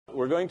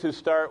we're going to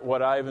start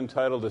what I've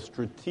entitled a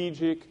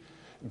strategic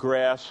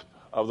grasp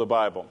of the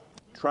Bible,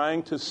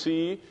 trying to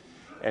see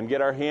and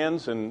get our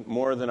hands, and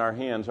more than our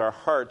hands, our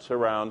hearts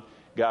around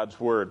God's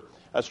Word.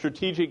 A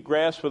strategic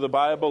grasp of the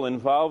Bible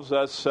involves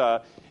us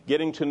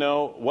getting to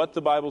know what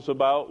the Bible's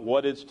about,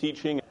 what it's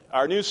teaching.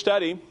 Our new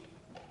study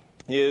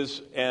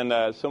is,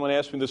 and someone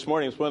asked me this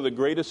morning, it's one of the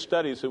greatest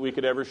studies that we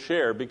could ever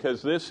share,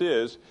 because this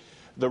is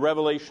the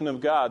revelation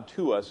of God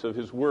to us, of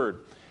His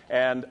Word.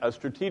 And a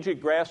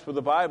strategic grasp of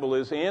the Bible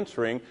is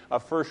answering a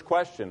first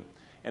question.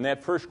 And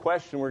that first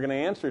question we're going to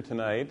answer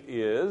tonight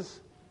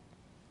is,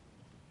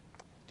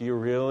 do you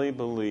really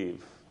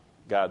believe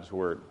God's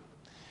Word?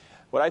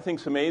 What I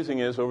think is amazing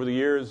is, over the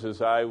years,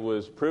 as I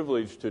was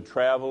privileged to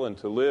travel and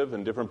to live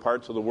in different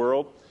parts of the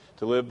world,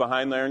 to live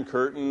behind the Iron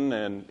Curtain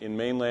and in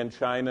mainland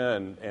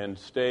China and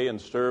stay and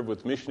serve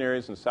with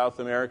missionaries in South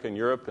America and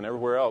Europe and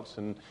everywhere else,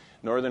 in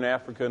Northern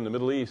Africa and the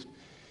Middle East,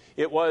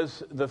 it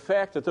was the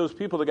fact that those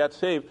people that got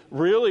saved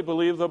really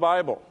believed the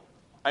Bible.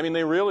 I mean,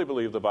 they really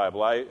believed the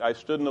Bible. I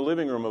stood in the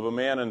living room of a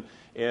man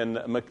in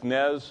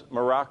Meknès,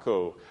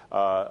 Morocco,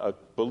 a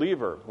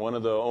believer, one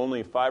of the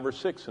only 5 or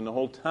 6 in the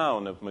whole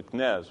town of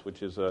Meknès,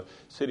 which is a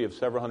city of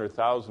several hundred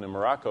thousand in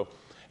Morocco.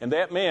 And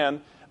that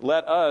man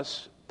let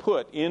us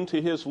put into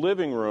his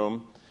living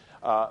room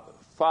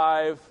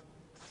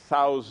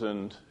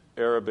 5,000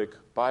 Arabic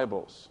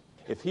Bibles.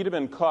 If he'd have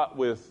been caught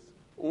with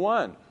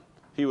one,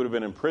 he would have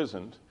been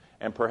imprisoned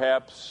and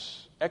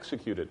perhaps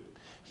executed.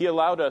 He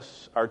allowed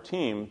us, our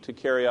team, to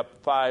carry up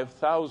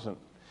 5,000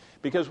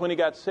 because when he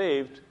got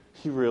saved,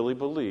 he really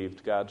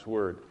believed God's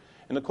Word.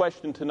 And the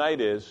question tonight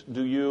is,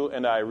 do you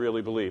and I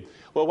really believe?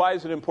 Well, why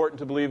is it important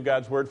to believe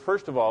God's Word?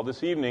 First of all,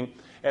 this evening,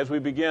 as we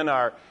begin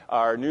our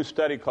new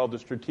study called the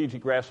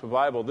Strategic Grasp of the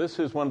Bible, this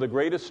is one of the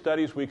greatest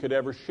studies we could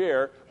ever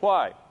share.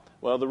 Why?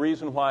 Well, the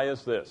reason why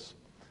is this.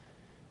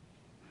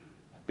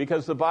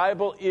 Because the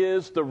Bible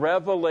is the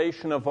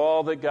revelation of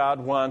all that God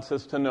wants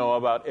us to know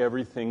about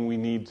everything we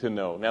need to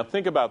know. Now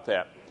think about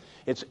that.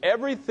 It's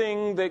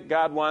everything that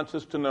God wants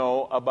us to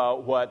know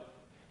about what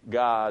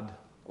God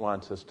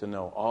wants us to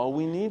know. All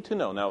we need to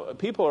know. Now,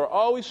 people are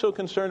always so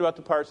concerned about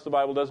the parts the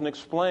Bible doesn't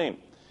explain.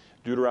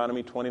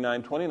 Deuteronomy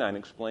 29:29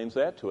 explains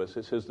that to us.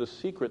 It says the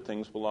secret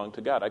things belong to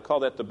God. I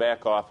call that the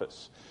back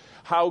office.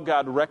 How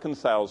God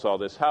reconciles all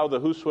this, how the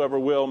whosoever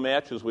will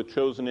matches with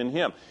chosen in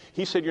Him.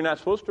 He said you're not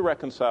supposed to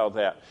reconcile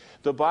that.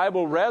 The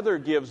Bible rather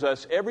gives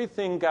us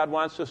everything God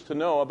wants us to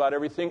know about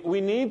everything we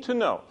need to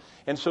know.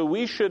 And so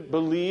we should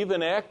believe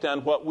and act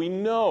on what we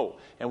know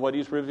and what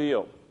He's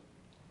revealed.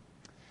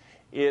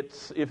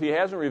 If He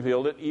hasn't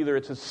revealed it, either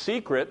it's a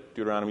secret,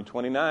 Deuteronomy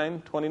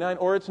 29:29,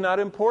 or it's not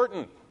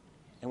important.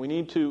 And we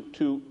need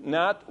to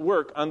not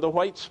work on the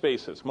white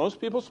spaces. Most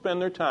people spend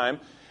their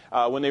time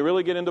when they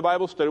really get into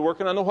Bible study,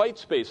 working on the white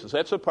spaces.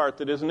 That's the part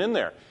that isn't in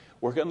there.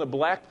 Working on the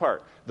black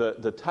part,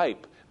 the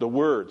type, the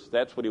words.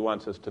 That's what He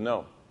wants us to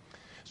know.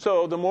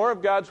 So the more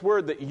of God's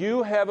Word that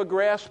you have a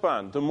grasp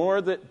on, the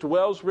more that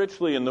dwells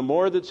richly, and the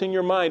more that's in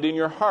your mind, in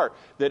your heart,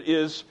 that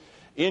is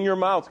in your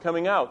mouth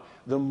coming out,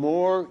 the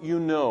more you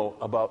know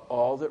about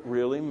all that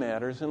really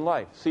matters in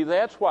life. See,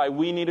 that's why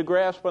we need a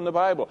grasp on the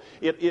Bible.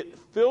 It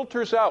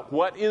filters out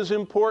what is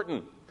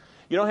important.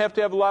 You don't have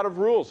to have a lot of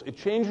rules. It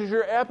changes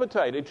your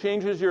appetite. It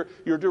changes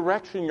your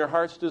direction, your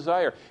heart's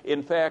desire.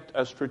 In fact,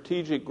 a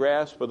strategic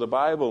grasp of the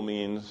Bible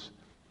means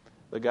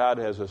that God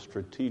has a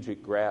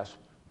strategic grasp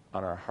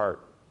on our heart.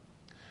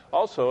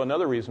 Also,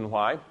 another reason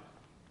why,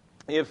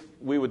 if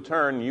we would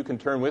turn, you can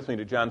turn with me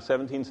to John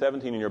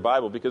 17:17 in your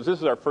Bible, because this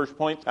is our first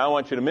point. I don't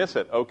want you to miss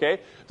it, okay?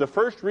 The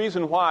first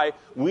reason why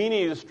we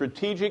need a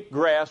strategic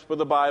grasp of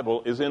the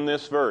Bible is in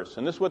this verse.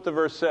 And this is what the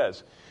verse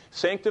says.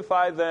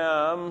 Sanctify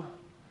them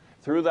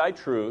through thy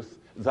truth.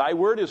 Thy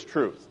word is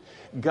truth.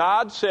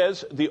 God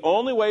says the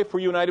only way for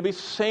you and I to be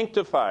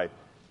sanctified,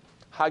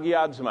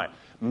 hagiadzomai,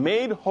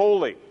 made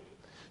holy,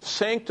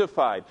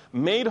 sanctified,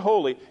 made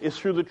holy, is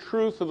through the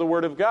truth of the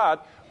Word of God.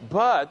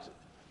 But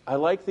I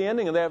like the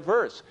ending of that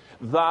verse.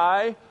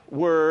 Thy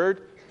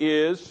word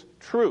is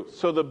truth.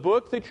 So the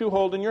book that you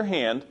hold in your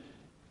hand,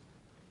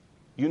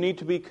 you need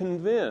to be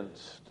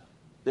convinced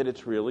that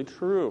it's really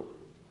true.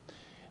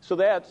 So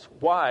that's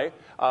why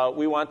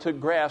we want to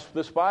grasp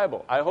this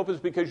Bible. I hope it's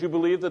because you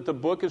believe that the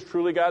book is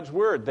truly God's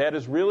Word. That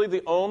is really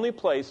the only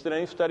place that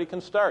any study can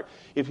start.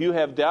 If you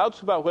have doubts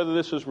about whether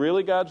this is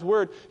really God's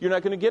Word, you're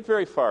not going to get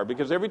very far,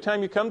 because every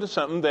time you come to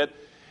something that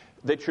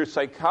your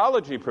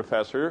psychology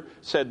professor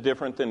said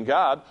different than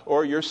God,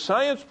 or your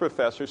science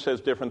professor says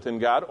different than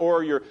God,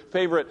 or your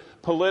favorite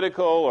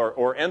political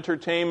or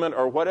entertainment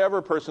or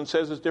whatever person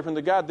says is different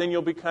than God, then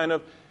you'll be kind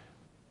of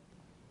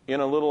in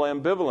a little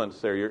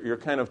ambivalence there. You're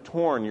kind of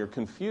torn. You're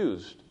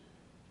confused.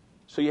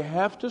 So you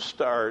have to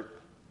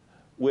start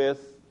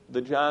with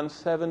the John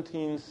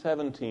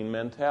 17:17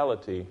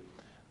 mentality.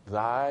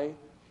 Thy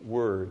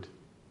word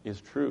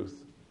is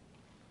truth.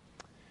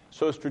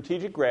 So a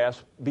strategic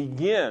grasp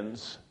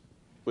begins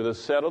with a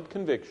settled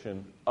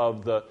conviction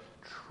of the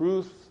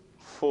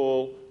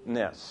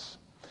truthfulness.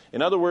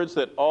 In other words,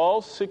 that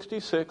all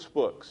 66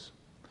 books,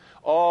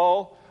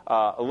 all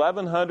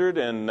 1,100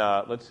 and,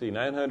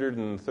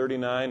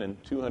 939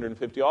 and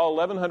 250, all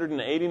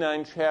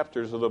 1,189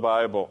 chapters of the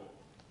Bible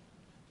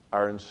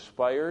are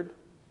inspired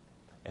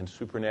and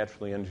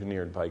supernaturally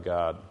engineered by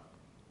God.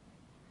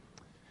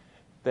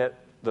 That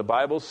the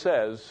Bible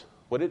says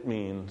what it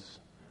means,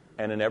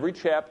 and in every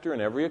chapter,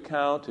 in every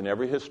account, in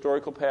every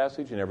historical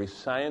passage, in every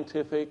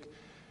scientific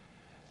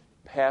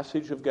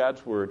passage of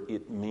God's Word,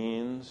 it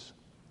means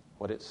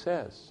what it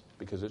says,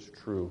 because it's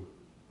true.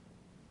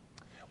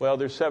 Well,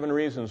 there's 7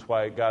 reasons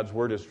why God's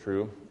Word is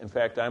true. In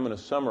fact, I'm going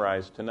to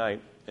summarize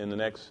tonight in the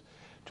next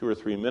 2 or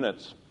 3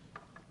 minutes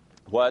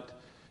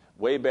what,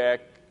 way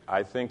back,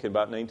 I think in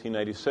about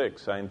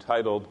 1996, I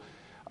entitled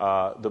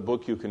The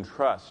Book You Can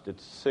Trust.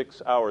 It's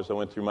 6 hours I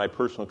went through my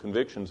personal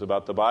convictions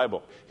about the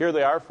Bible. Here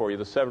they are for you,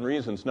 the 7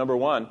 reasons. Number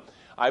 1,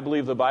 I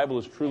believe the Bible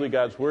is truly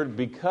God's Word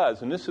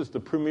because, and this is the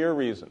premier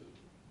reason.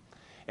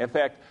 In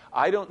fact,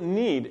 I don't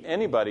need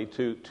anybody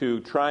to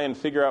try and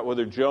figure out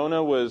whether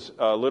Jonah was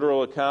a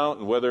literal account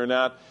and whether or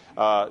not,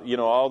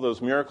 all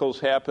those miracles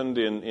happened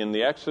in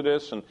the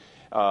Exodus and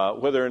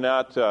whether or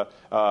not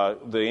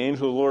the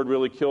angel of the Lord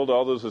really killed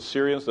all those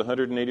Assyrians, the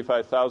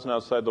 185,000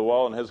 outside the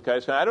wall in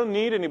Hezekiah's time. I don't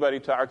need anybody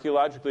to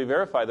archaeologically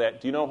verify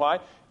that. Do you know why?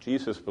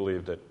 Jesus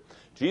believed it.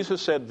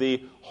 Jesus said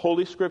the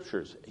Holy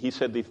Scriptures, he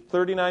said the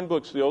 39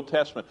 books of the Old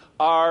Testament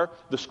are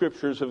the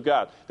Scriptures of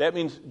God. That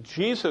means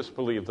Jesus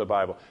believed the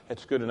Bible.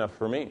 That's good enough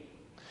for me.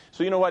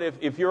 So you know what?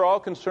 If you're all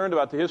concerned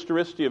about the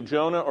historicity of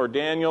Jonah or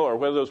Daniel or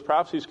whether those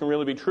prophecies can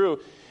really be true,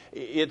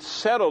 it's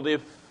settled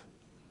if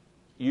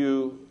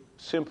you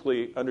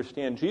simply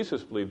understand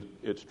Jesus believed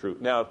it's true.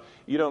 Now, if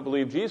you don't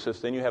believe Jesus,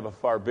 then you have a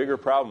far bigger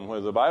problem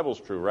whether the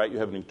Bible's true, right? You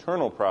have an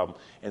eternal problem.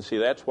 And see,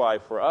 that's why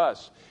for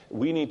us,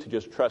 we need to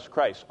just trust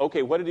Christ.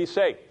 Okay, what did he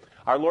say?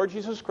 Our Lord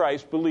Jesus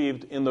Christ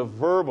believed in the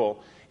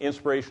verbal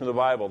inspiration of the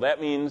Bible.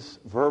 That means,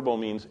 verbal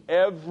means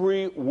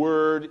every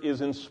word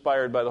is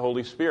inspired by the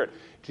Holy Spirit.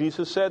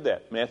 Jesus said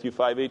that, Matthew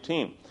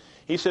 5:18.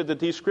 He said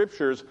that these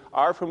Scriptures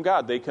are from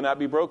God. They cannot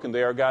be broken.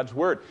 They are God's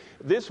Word.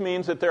 This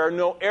means that there are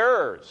no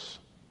errors.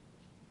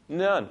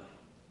 None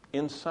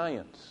in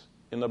science,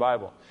 in the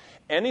Bible.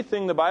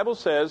 Anything the Bible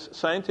says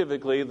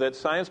scientifically that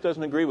science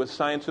doesn't agree with,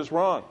 science is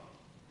wrong.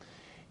 Do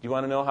you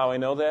want to know how I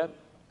know that?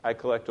 I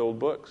collect old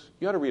books.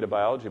 You ought to read a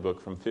biology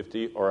book from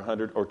 50 or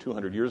 100 or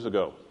 200 years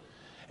ago.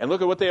 And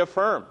look at what they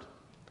affirmed.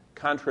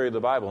 Contrary to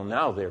the Bible,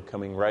 now they're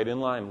coming right in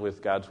line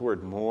with God's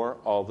Word more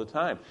all the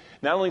time.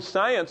 Not only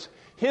science,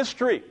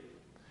 history.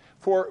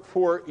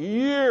 For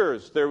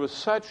years, there was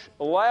such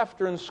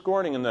laughter and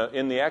scorning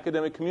in the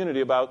academic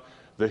community about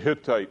the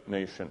Hittite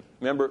nation.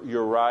 Remember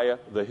Uriah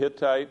the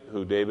Hittite,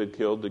 who David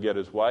killed to get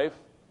his wife?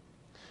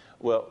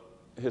 Well,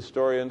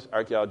 historians,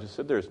 archaeologists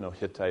said there's no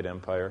Hittite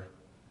empire.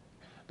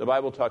 The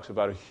Bible talks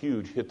about a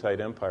huge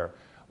Hittite empire.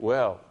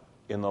 Well,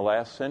 in the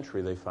last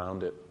century, they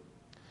found it.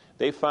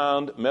 They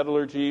found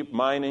metallurgy,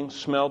 mining,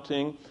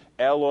 smelting,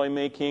 alloy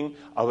making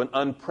of an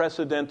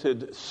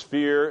unprecedented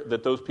sphere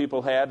that those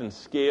people had in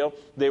scale.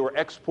 They were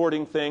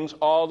exporting things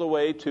all the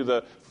way to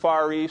the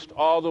Far East,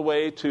 all the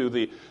way to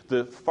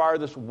the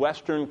farthest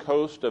western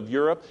coast of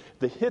Europe.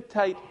 The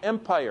Hittite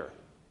Empire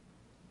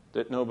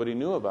that nobody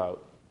knew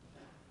about,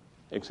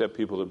 except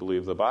people that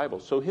believe the Bible.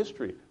 So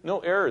history, no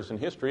errors in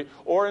history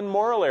or in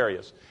moral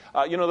areas.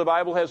 The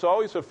Bible has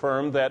always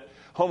affirmed that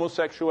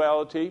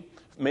homosexuality,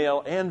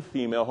 male and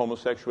female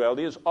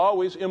homosexuality, is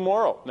always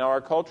immoral. Now,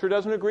 our culture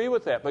doesn't agree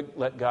with that, but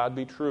let God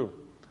be true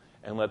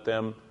and let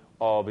them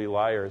all be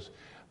liars.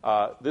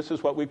 This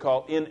is what we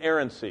call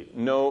inerrancy.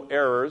 No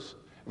errors.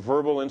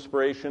 Verbal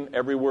inspiration,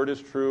 every word is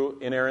true.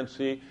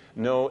 Inerrancy,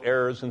 no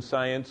errors in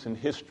science and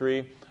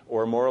history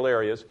or moral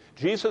areas.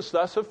 Jesus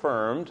thus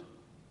affirmed,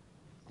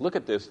 look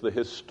at this, the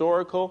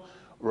historical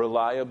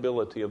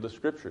reliability of the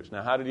Scriptures.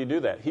 Now, how did he do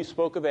that? He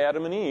spoke of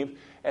Adam and Eve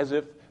as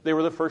if they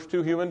were the first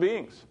 2 human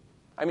beings.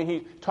 I mean, he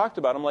talked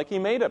about them like he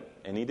made them,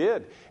 and he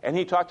did. And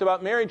he talked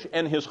about marriage,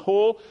 and his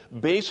whole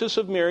basis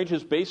of marriage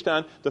is based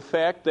on the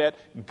fact that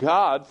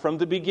God, from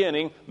the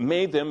beginning,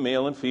 made them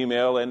male and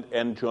female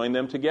and joined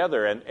them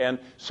together. And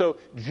so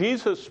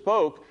Jesus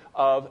spoke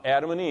of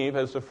Adam and Eve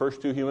as the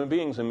first 2 human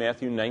beings in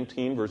Matthew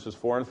 19, verses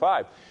 4 and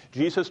 5.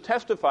 Jesus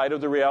testified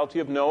of the reality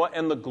of Noah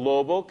and the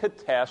global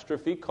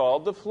catastrophe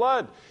called the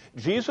flood.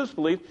 Jesus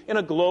believed in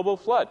a global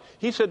flood.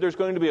 He said there's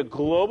going to be a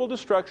global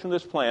destruction of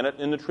this planet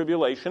in the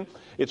tribulation.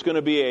 It's going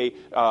to be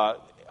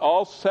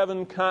all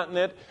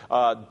 7-continent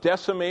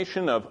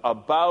decimation of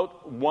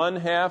about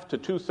 1/2 to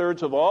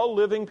 2/3 of all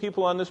living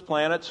people on this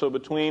planet. So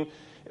between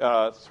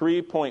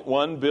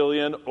 3.1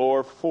 billion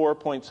or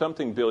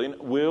 4-point-something billion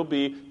will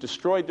be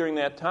destroyed during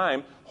that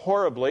time,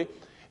 horribly.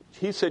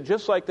 He said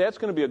just like that's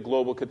going to be a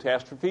global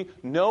catastrophe,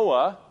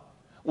 Noah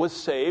was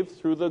saved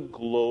through the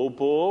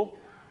global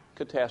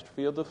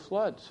catastrophe of the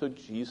flood. So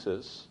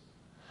Jesus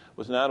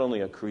was not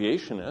only a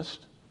creationist,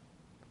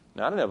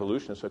 not an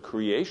evolutionist, a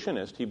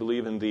creationist. He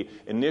believed in the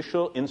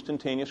initial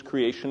instantaneous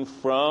creation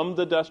from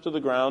the dust of the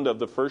ground of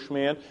the first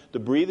man, the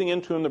breathing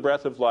into him the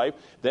breath of life.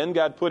 Then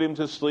God put him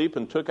to sleep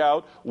and took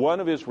out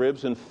one of his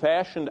ribs and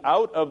fashioned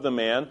out of the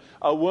man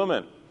a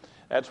woman.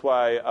 That's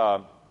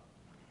why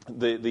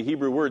the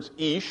Hebrew words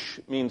ish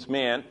means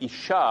man,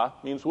 isha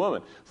means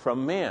woman,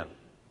 from man.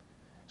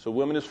 So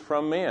woman is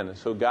from man. And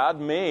so God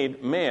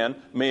made man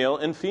male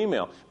and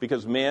female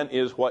because man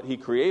is what he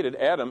created,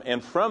 Adam,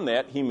 and from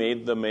that he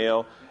made the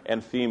male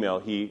and female.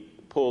 He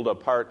pulled a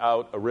part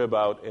out, a rib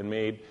out, and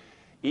made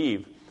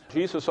Eve.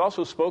 Jesus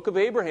also spoke of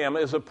Abraham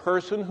as a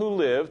person who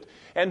lived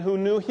and who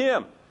knew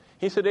him.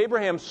 He said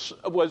Abraham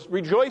was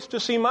rejoiced to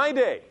see my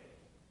day.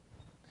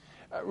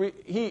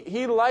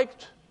 He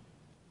liked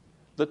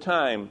the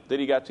time that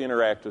he got to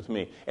interact with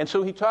me. And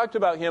so he talked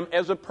about him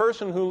as a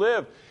person who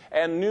lived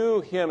and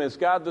knew him as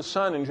God the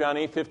Son in John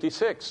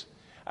 8:56.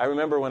 I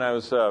remember when I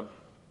was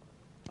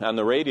on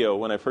the radio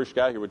when I first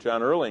got here with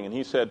John Erling, and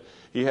he said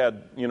he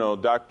had,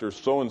 Dr.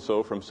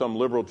 So-and-so from some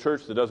liberal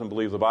church that doesn't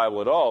believe the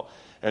Bible at all,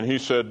 and he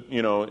said,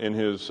 in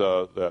his,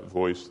 that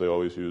voice they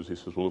always use, he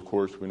says, well, of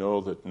course, we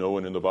know that no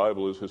one in the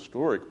Bible is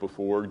historic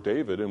before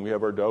David, and we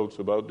have our doubts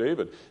about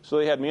David. So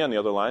they had me on the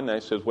other line, and I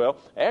said, well,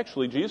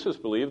 actually, Jesus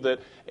believed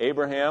that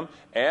Abraham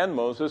and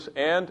Moses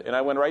and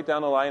I went right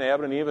down the line,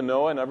 Adam and Eve and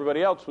Noah and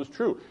everybody else was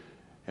true.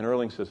 And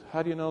Erling says,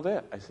 how do you know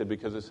that? I said,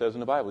 because it says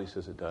in the Bible. He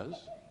says, it does?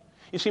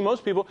 You see,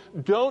 most people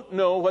don't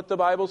know what the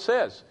Bible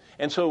says.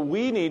 And so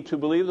we need to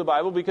believe the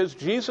Bible because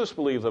Jesus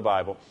believed the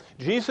Bible.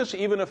 Jesus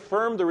even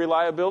affirmed the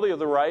reliability of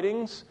the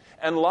writings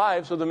and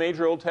lives of the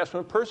major Old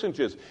Testament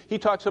personages. He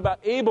talks about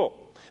Abel.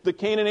 The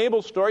Cain and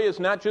Abel story is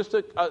not just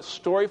a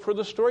story for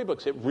the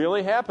storybooks. It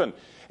really happened.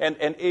 And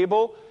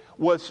Abel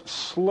was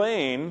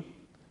slain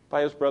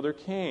by his brother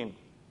Cain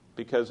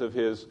because of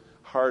his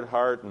hard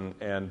heart,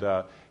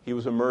 and he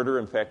was a murderer.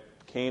 In fact,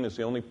 Cain is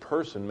the only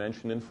person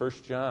mentioned in 1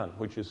 John,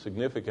 which is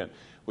significant,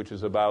 which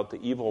is about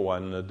the evil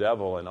one and the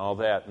devil and all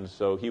that. And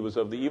so he was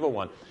of the evil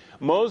one.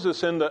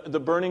 Moses in the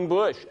burning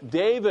bush.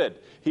 David,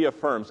 he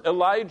affirms.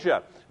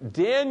 Elijah.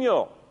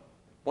 Daniel,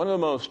 one of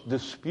the most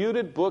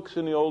disputed books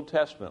in the Old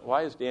Testament.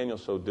 Why is Daniel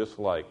so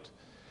disliked?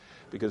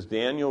 Because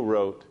Daniel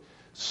wrote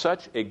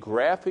such a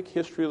graphic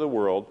history of the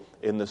world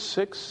in the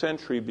 6th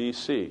century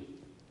BC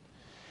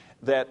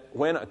that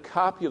when a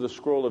copy of the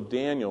scroll of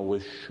Daniel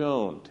was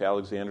shown to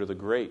Alexander the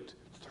Great,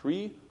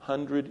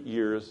 300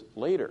 years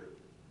later,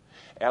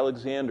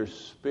 Alexander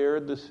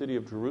spared the city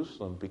of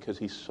Jerusalem because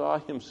he saw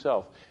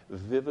himself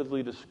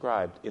vividly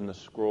described in the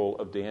scroll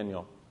of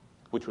Daniel,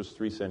 which was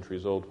 3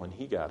 centuries old when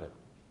he got it.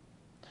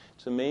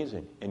 It's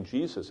amazing. And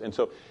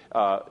so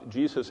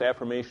Jesus'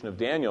 affirmation of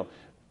Daniel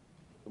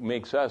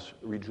makes us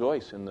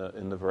rejoice in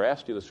the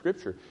veracity of the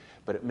Scripture,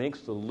 but it makes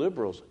the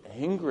liberals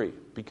angry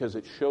because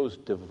it shows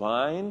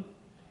divine,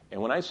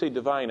 and when I say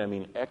divine, I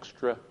mean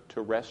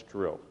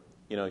extraterrestrial.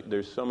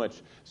 There's so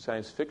much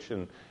science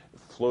fiction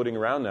floating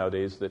around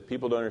nowadays that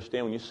people don't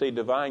understand. When you say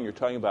divine, you're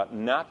talking about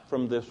not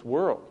from this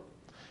world.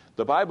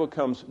 The Bible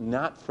comes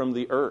not from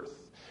the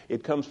earth.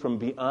 It comes from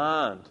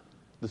beyond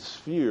the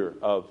sphere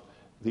of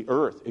the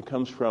earth. It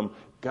comes from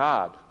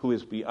God, who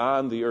is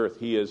beyond the earth.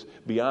 He is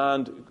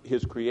beyond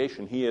his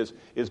creation. He is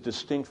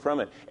distinct from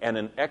it. And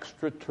an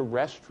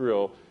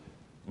extraterrestrial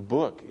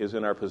book is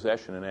in our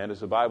possession, and that is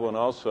the Bible. And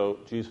also,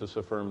 Jesus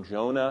affirmed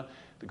Jonah,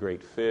 the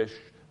great fish,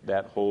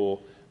 that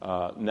whole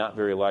not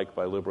very liked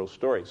by liberal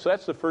story. So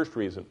that's the first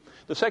reason.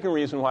 The second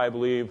reason why I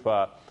believe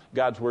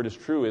God's Word is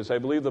true is I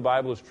believe the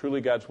Bible is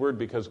truly God's Word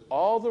because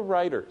all the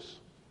writers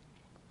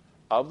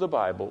of the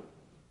Bible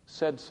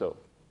said so.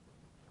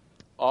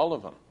 All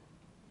of them.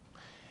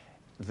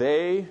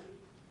 They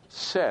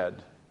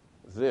said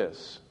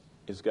this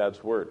is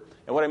God's Word.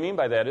 And what I mean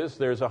by that is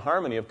there's a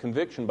harmony of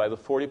conviction by the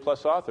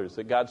 40-plus authors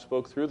that God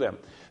spoke through them.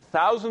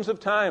 Thousands of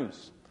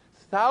times.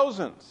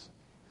 Thousands.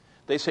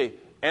 They say,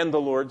 and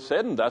the Lord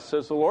said, and thus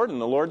says the Lord, and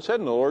the Lord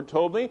said, and the Lord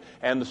told me,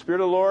 and the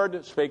Spirit of the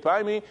Lord spake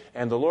by me,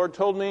 and the Lord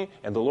told me,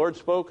 and the Lord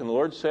spoke, and the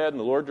Lord said, and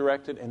the Lord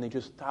directed, and they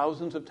just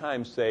thousands of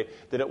times say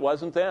that it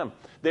wasn't them.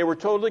 They were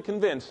totally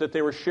convinced that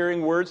they were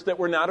sharing words that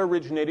were not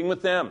originating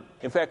with them.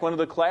 In fact, one of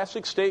the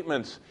classic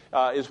statements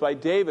is by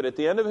David at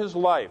the end of his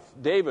life.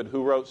 David,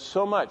 who wrote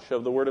so much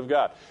of the Word of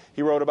God.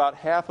 He wrote about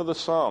half of the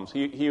Psalms.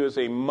 He was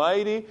a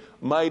mighty,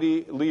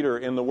 mighty leader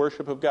in the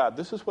worship of God.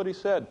 This is what he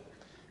said.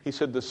 He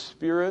said, the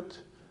Spirit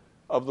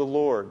of the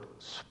Lord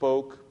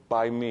spoke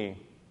by me,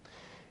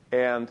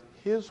 and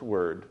his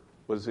word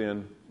was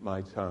in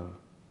my tongue.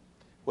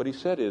 What he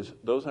said is,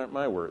 those aren't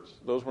my words.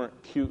 Those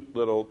weren't cute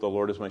little, the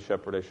Lord is my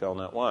shepherd, I shall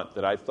not want,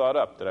 that I thought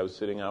up, that I was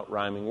sitting out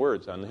rhyming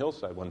words on the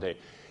hillside one day.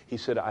 He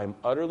said, I'm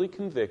utterly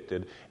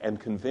convicted and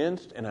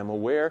convinced, and I'm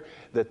aware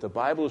that the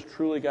Bible is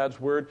truly God's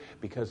word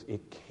because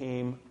it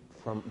came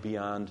from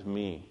beyond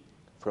me,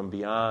 from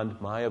beyond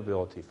my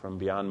ability, from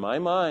beyond my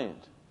mind.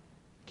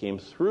 Came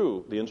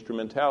through the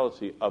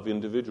instrumentality of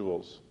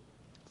individuals,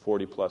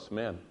 40-plus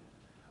men.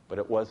 But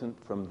it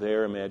wasn't from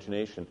their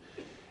imagination.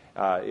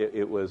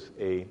 It was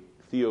a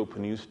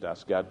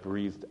theopneustos. God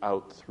breathed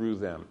out through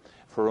them.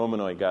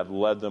 Pheromenoi, God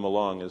led them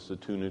along, as the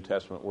 2 New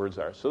Testament words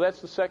are. So that's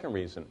the second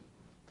reason.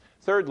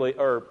 Thirdly,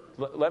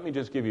 let me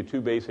just give you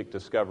 2 basic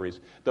discoveries.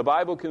 The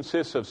Bible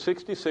consists of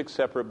 66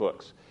 separate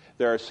books.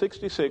 There are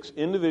 66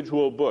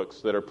 individual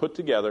books that are put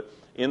together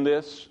in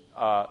this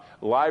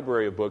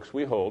library of books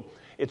we hold.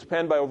 It's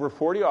penned by over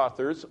 40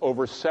 authors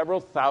over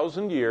several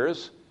thousand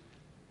years,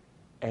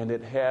 and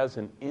it has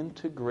an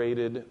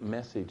integrated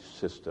message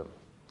system.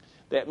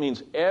 That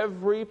means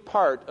every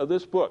part of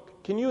this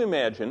book. Can you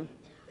imagine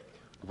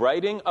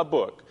writing a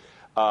book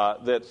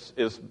that's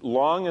as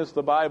long as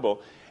the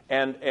Bible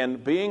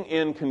and being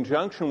in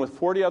conjunction with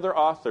 40 other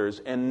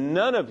authors, and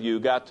none of you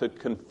got to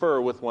confer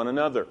with one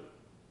another?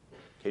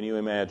 Can you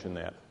imagine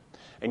that?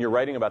 And you're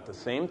writing about the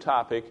same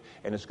topic,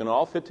 and it's going to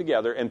all fit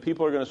together, and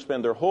people are going to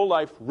spend their whole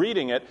life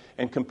reading it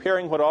and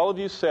comparing what all of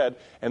you said,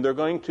 and they're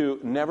going to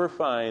never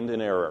find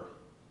an error.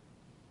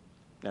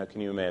 Now,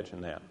 can you imagine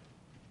that?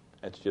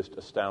 That's just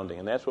astounding,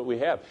 and that's what we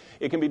have.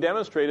 It can be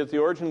demonstrated that the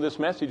origin of this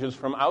message is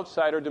from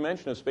outside our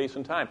dimension of space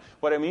and time.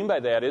 What I mean by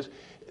that is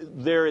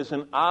there is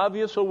an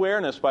obvious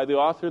awareness by the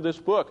author of this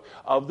book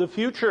of the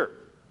future.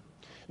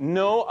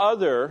 No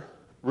other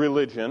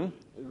religion,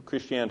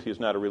 Christianity is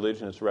not a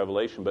religion, it's a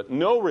revelation, but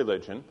no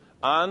religion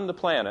on the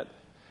planet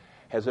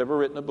has ever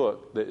written a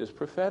book that is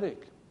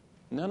prophetic.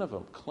 None of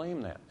them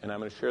claim that, and I'm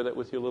going to share that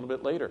with you a little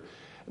bit later.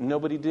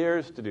 Nobody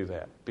dares to do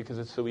that because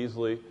it's so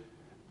easily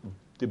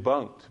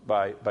debunked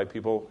by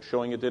people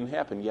showing it didn't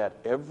happen. Yet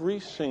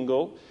every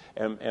single,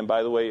 and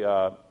by the way,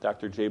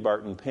 Dr. J.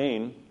 Barton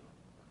Payne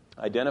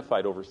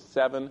identified over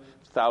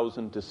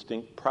 7,000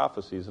 distinct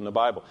prophecies in the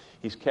Bible.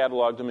 He's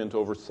cataloged them into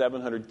over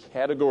 700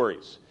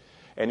 categories.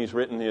 And he's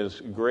written his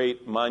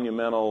great,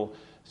 monumental,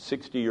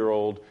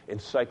 60-year-old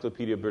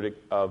Encyclopedia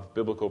of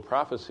Biblical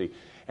Prophecy.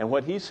 And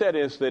what he said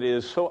is that it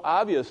is so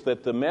obvious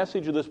that the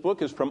message of this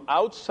book is from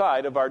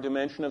outside of our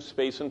dimension of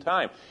space and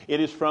time. It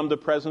is from the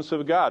presence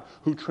of God,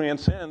 who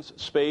transcends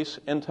space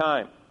and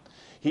time.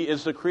 He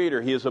is the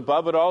creator. He is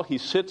above it all. He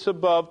sits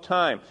above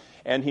time.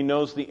 And he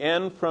knows the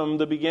end from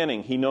the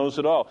beginning. He knows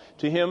it all.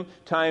 To him,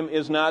 time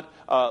is not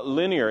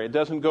linear. It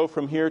doesn't go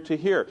from here to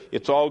here.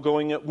 It's all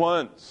going at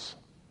once.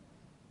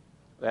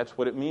 That's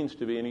what it means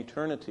to be in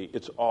eternity.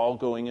 It's all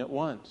going at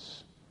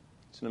once.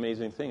 It's an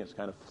amazing thing. It's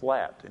kind of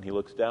flat, and he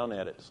looks down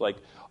at it. It's like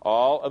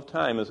all of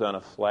time is on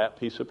a flat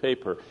piece of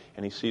paper,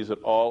 and he sees it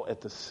all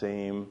at the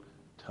same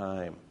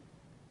time.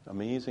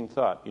 Amazing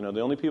thought. You know,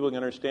 the only people who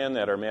can understand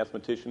that are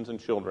mathematicians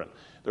and children.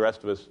 The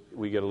rest of us,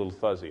 we get a little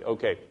fuzzy.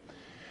 Okay.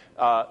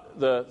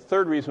 The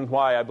third reason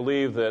why I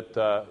believe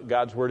that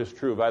God's Word is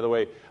true, by the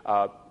way,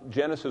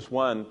 Genesis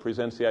 1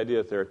 presents the idea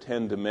that there are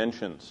 10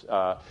 dimensions.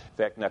 In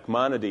fact,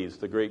 Nachmanides,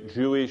 the great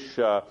Jewish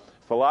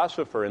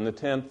philosopher in the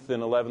 10th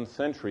and 11th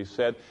century,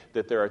 said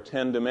that there are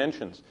 10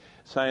 dimensions.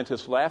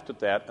 Scientists laughed at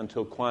that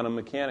until quantum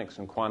mechanics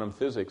and quantum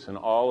physics and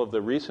all of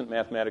the recent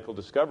mathematical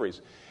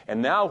discoveries.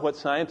 And now what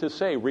scientists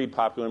say, read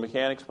Popular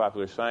Mechanics,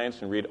 Popular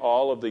Science, and read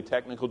all of the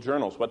technical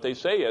journals. What they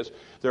say is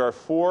there are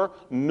 4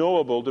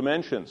 knowable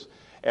dimensions.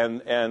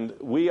 And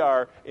we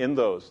are in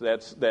those.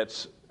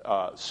 That's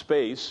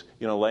space,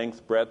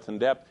 length, breadth, and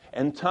depth,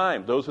 and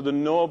time. Those are the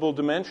knowable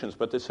dimensions.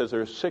 But this says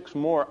there are 6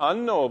 more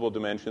unknowable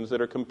dimensions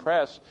that are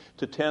compressed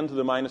to 10 to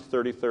the minus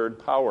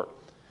 33rd power.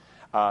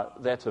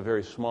 That's a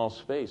very small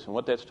space. And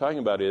what that's talking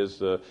about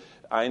is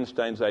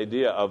Einstein's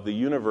idea of the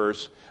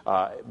universe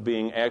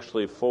being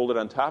actually folded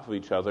on top of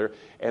each other.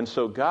 And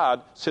so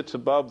God sits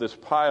above this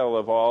pile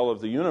of all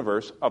of the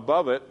universe,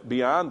 above it,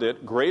 beyond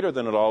it, greater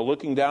than it all,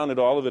 looking down at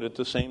all of it at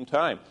the same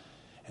time.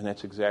 And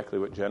that's exactly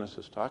what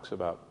Genesis talks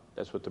about.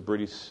 That's what the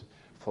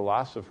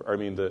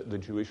the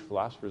Jewish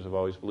philosophers have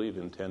always believed,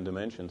 in 10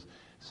 dimensions.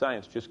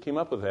 Science just came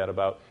up with that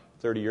about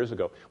 30 years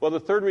ago. Well, the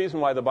third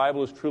reason why the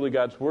Bible is truly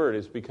God's Word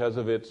is because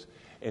of its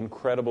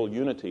incredible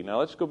unity. Now,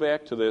 let's go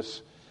back to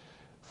this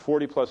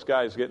 40-plus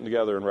guys getting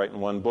together and writing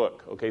one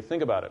book. Okay,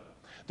 think about it.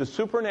 The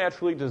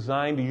supernaturally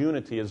designed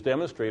unity is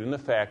demonstrated in the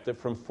fact that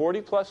from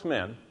 40-plus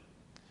men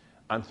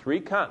on 3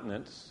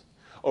 continents,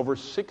 over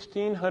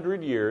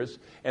 1,600 years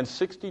and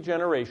 60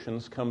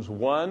 generations comes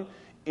one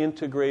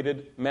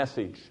integrated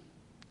message.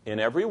 In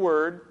every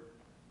word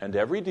and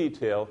every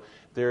detail,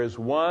 there is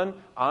one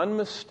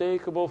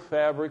unmistakable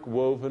fabric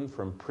woven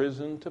from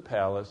prison to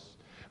palace,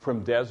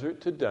 from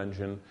desert to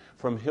dungeon,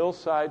 from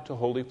hillside to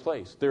holy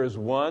place. There is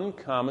one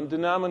common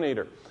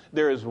denominator.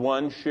 There is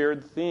one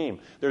shared theme.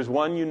 There's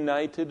one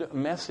united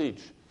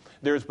message.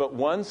 There's but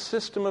one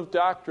system of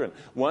doctrine,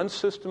 one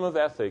system of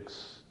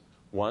ethics,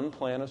 one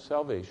plan of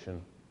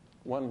salvation,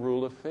 one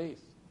rule of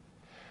faith.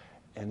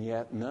 And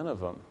yet none of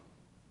them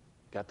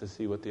got to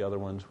see what the other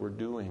ones were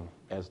doing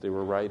as they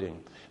were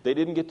writing. They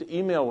didn't get to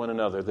email one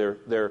another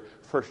their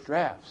first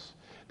drafts.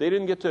 They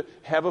didn't get to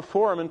have a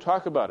forum and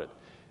talk about it.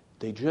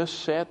 They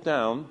just sat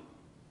down,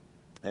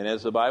 and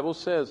as the Bible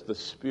says, the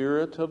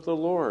Spirit of the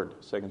Lord,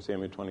 2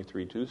 Samuel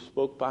 23:2,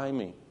 spoke by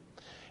me.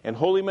 And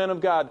holy men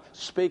of God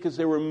spake as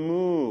they were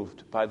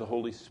moved by the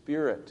Holy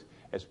Spirit,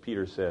 as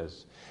Peter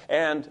says.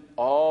 And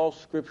all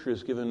Scripture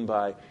is given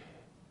by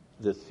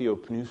the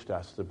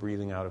theopneustos, the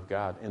breathing out of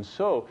God. And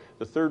so,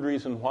 the third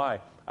reason why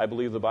I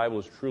believe the Bible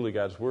is truly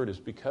God's Word is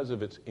because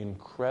of its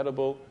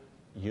incredible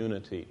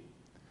unity.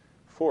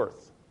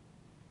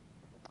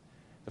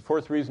 The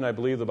fourth reason I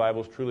believe the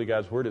Bible is truly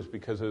God's Word is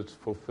because of its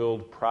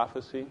fulfilled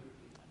prophecy.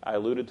 I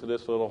alluded to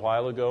this a little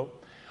while ago.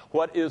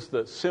 What is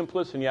the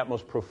simplest and yet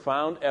most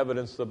profound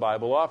evidence the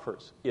Bible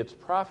offers? It's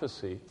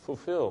prophecy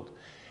fulfilled.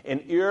 An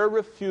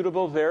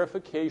irrefutable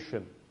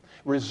verification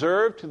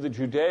reserved to the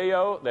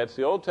Judeo, that's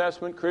the Old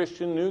Testament,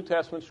 Christian, New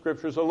Testament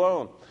scriptures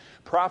alone.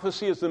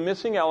 Prophecy is the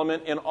missing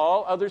element in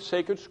all other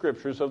sacred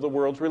scriptures of the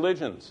world's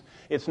religions.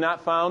 It's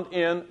not found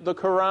in the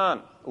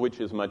Quran, which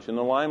is much in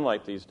the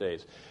limelight these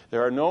days.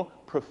 There are no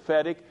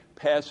prophetic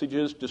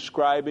passages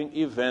describing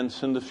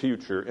events in the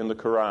future in the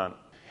Quran.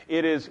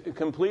 It is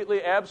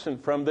completely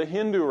absent from the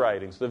Hindu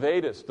writings, the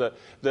Vedas, the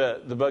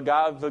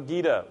Bhagavad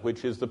Gita,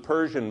 which is the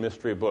Persian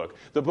mystery book,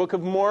 the Book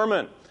of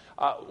Mormon,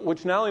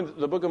 which not only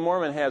the Book of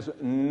Mormon has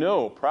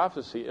no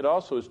prophecy, it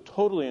also is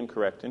totally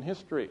incorrect in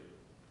history.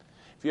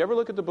 If you ever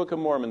look at the Book of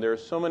Mormon, there are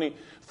so many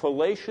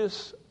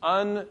fallacious,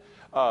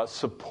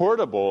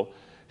 unsupportable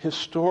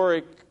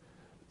historic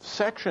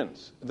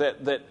sections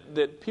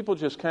that people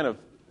just kind of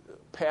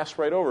pass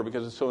right over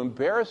because it's so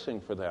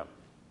embarrassing for them.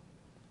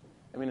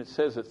 I mean, it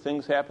says that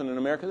things happened in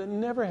America that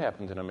never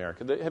happened in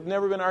America, that have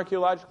never been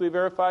archaeologically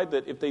verified,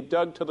 that if they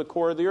dug to the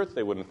core of the earth,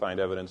 they wouldn't find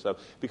evidence of,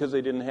 because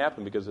they didn't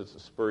happen, because it's a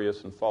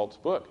spurious and false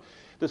book.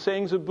 The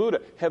sayings of Buddha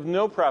have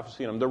no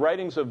prophecy in them. The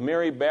writings of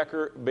Mary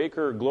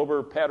Baker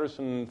Glover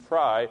Patterson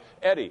Fry,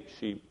 Eddy,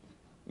 she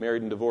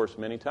married and divorced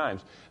many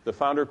times, the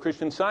founder of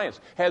Christian Science,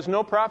 has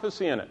no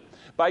prophecy in it.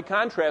 By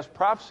contrast,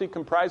 prophecy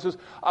comprises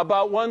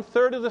about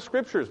 1/3 of the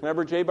scriptures.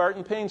 Remember, J.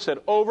 Barton Payne said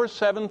over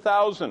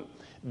 7,000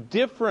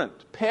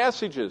 different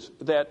passages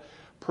that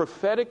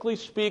prophetically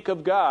speak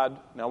of God.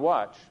 Now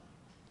watch.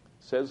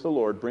 Says the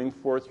Lord, bring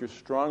forth your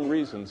strong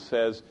reasons,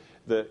 says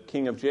the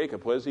King of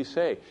Jacob. What does he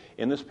say?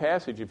 In this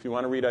passage, if you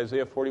want to read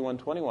Isaiah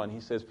 41:21, he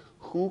says,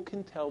 who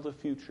can tell the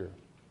future?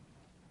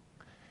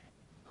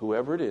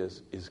 Whoever it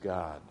is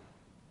God.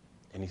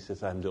 And he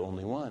says, I'm the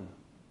only one.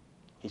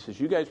 He says,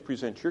 you guys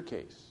present your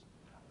case.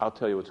 I'll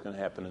tell you what's going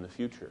to happen in the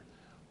future.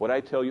 What I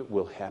tell you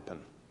will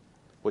happen.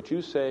 What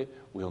you say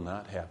will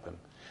not happen.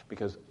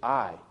 Because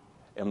I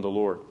am the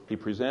Lord. He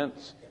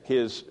presents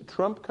his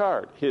trump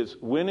card. His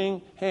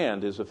winning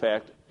hand is a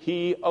fact.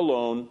 He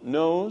alone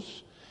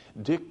knows,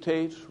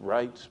 dictates,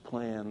 writes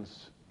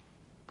plans,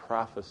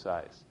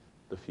 prophesies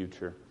the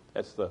future.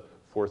 That's the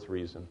fourth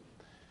reason.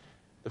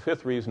 The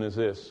fifth reason is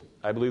this.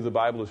 I believe the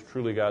Bible is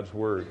truly God's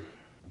Word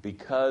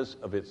because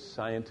of its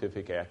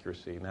scientific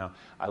accuracy. Now,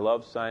 I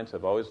love science.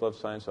 I've always loved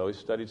science. I always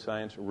studied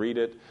science. Read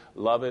it.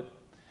 Love it.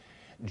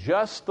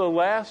 Just the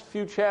last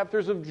few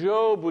chapters of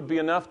Job would be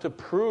enough to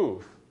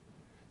prove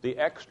the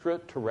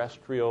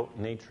extraterrestrial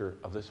nature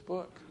of this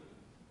book.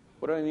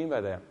 What do I mean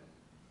by that?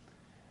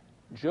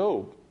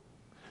 Job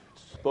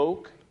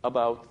spoke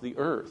about the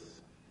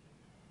earth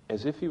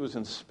as if he was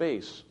in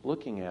space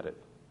looking at it.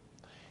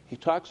 He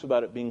talks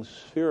about it being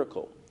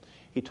spherical.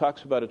 He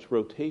talks about its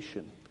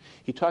rotation.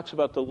 He talks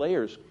about the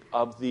layers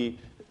of the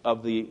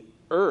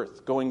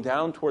earth going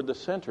down toward the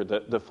center,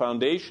 the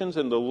foundations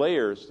and the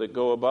layers that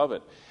go above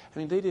it. I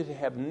mean, they did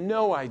have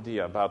no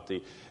idea about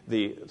the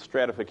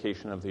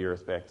stratification of the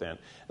earth back then.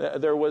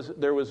 There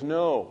was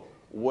no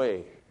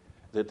way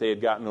that they had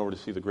gotten over to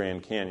see the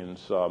Grand Canyon and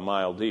saw a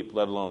mile deep,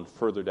 let alone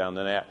further down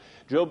than that.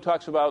 Job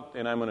talks about,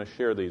 and I'm going to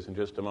share these in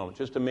just a moment,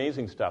 just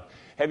amazing stuff.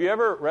 Have you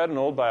ever read an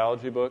old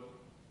biology book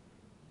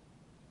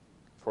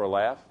for a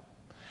laugh?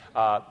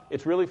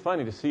 It's really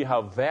funny to see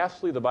how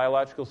vastly the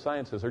biological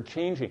sciences are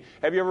changing.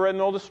 Have you ever read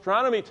an old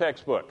astronomy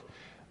textbook?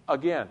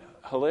 Again,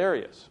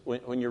 hilarious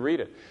when you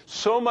read it.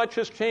 So much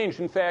has changed.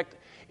 In fact,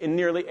 in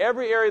nearly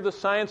every area of the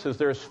sciences,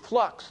 there's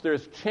flux,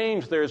 there's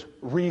change, there's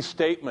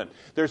restatement.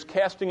 There's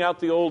casting out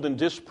the old and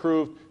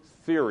disproved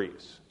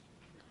theories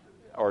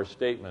or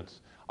statements.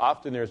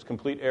 Often there's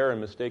complete error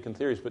and mistaken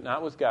theories, but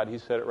not with God. He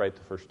said it right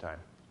the first time.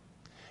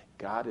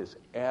 God is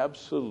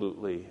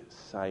absolutely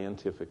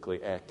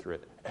scientifically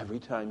accurate every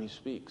time he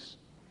speaks.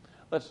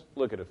 Let's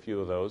look at a few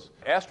of those.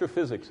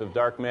 Astrophysics of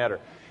dark matter.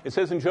 It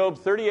says in Job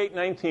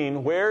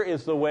 38:19, where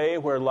is the way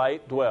where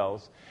light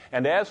dwells?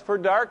 And as for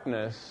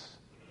darkness,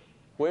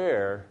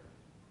 where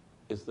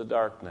is the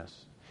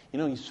darkness? You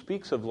know, he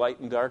speaks of light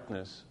and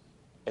darkness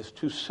as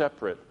two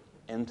separate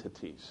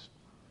entities.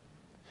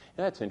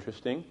 And that's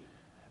interesting.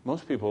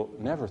 Most people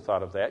never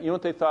thought of that. You know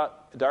what they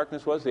thought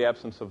darkness was? The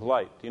absence of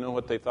light. Do you know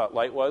what they thought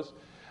light was?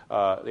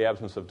 The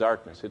absence of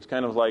darkness. It's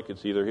kind of like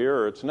it's either here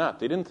or it's not.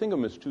 They didn't think of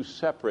them as two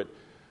separate,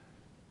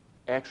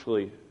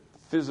 actually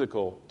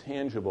physical,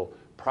 tangible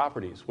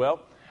properties.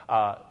 Well,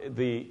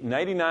 the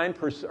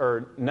 99%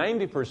 or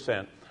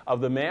 90%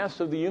 of the mass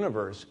of the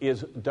universe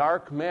is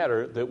dark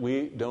matter that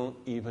we don't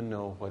even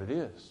know what it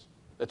is.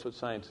 That's what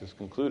science has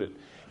concluded.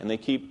 And they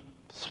keep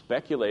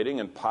speculating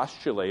and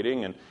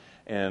postulating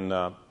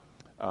and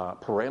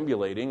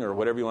perambulating, or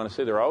whatever you want to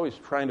say. They're always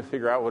trying to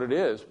figure out what it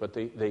is, but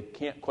they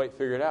can't quite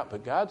figure it out.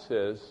 But God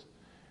says,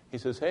 he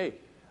says, hey,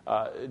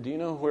 do you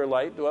know where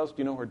light dwells? Do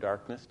you know where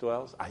darkness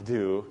dwells? I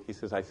do. He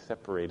says, I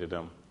separated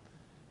them.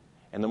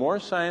 And the more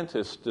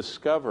scientists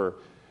discover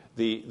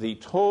the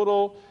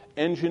total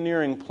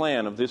engineering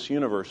plan of this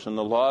universe and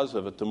the laws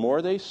of it, the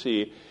more they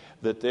see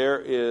that there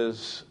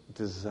is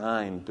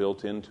design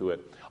built into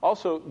it.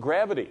 Also,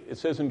 gravity. It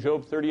says in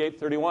Job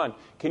 38:31,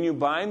 can you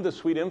bind the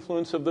sweet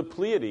influence of the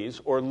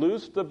Pleiades or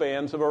loose the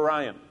bands of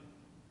Orion?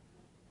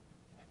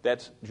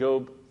 That's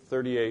Job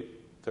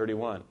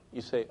 38:31.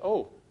 You say,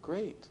 oh,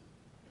 great.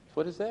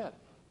 What is that?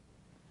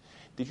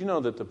 Did you know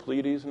that the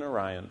Pleiades and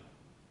Orion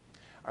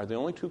are the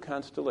only two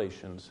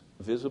constellations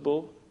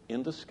visible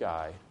in the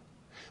sky,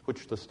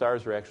 which the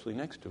stars are actually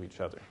next to each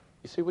other?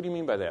 You say, what do you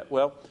mean by that?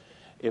 Well,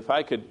 if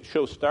I could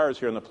show stars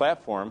here on the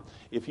platform,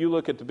 if you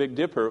look at the Big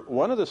Dipper,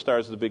 one of the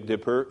stars of the Big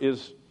Dipper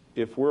is,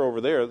 if we're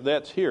over there,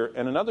 that's here,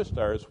 and another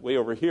star is way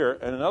over here,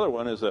 and another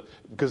one is a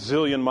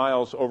gazillion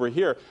miles over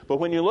here. But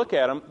when you look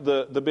at them,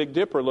 the Big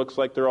Dipper looks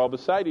like they're all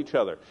beside each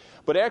other.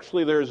 But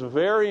actually, there's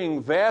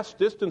varying vast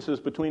distances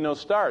between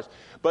those stars.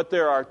 But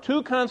there are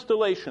two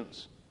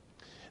constellations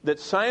that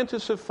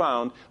scientists have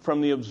found from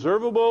the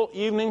observable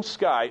evening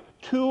sky,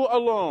 two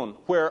alone,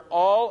 where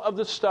all of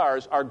the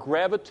stars are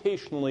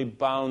gravitationally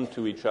bound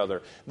to each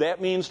other.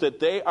 That means that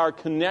they are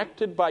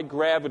connected by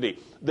gravity,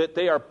 that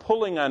they are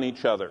pulling on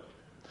each other.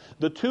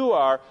 The two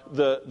are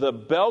the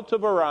belt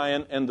of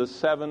Orion and the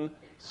seven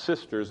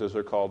sisters, as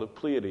they're called, of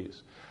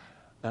Pleiades.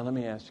 Now let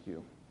me ask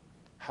you,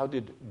 how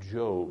did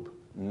Job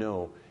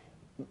know?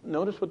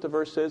 Notice what the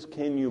verse says,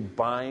 can you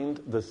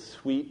bind the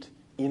sweet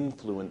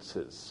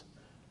influences?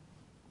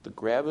 The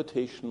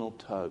gravitational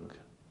tug.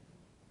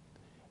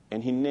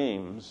 And he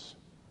names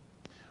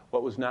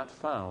what was not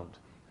found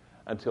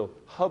until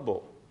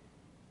Hubble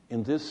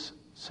in this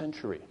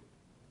century.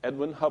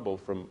 Edwin Hubble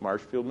from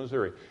Marshfield,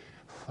 Missouri,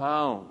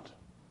 found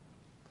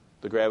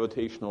the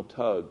gravitational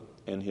tug,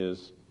 and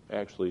his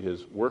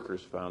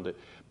workers found it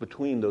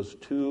between those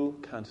two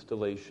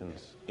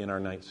constellations in our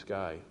night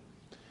sky.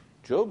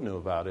 Job knew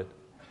about it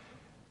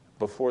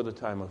before the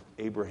time of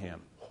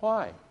Abraham.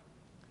 Why?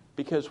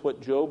 Because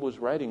what Job was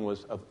writing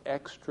was of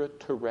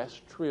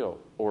extraterrestrial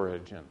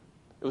origin.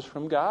 It was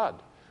from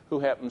God, who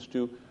happens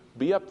to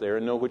be up there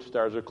and know which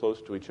stars are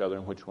close to each other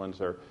and which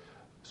ones are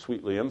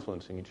sweetly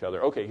influencing each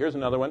other. Okay, here's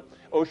another one.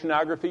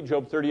 Oceanography,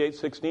 Job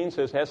 38:16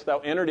 says, hast thou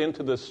entered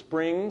into the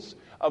springs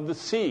of the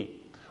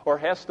sea, or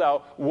hast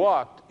thou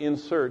walked in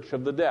search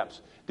of the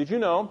depths? Did you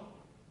know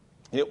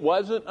it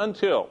wasn't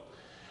until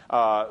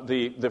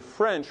the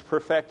French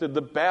perfected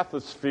the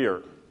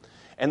bathysphere,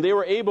 and they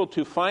were able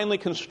to finally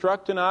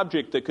construct an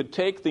object that could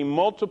take the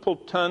multiple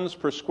tons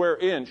per square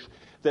inch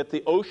that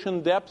the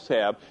ocean depths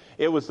have.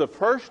 It was the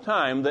first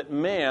time that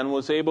man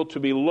was able to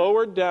be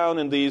lowered down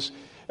in these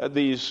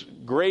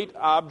great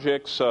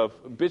objects of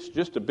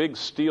just a big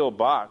steel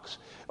box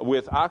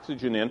with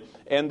oxygen in,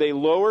 and they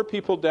lower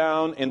people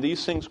down, and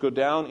these things go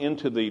down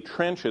into the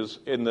trenches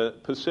in the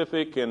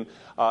Pacific and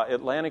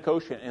Atlantic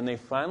Ocean, and they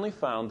finally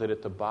found that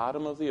at the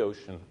bottom of the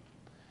ocean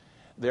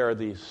there are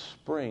these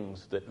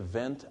springs that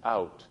vent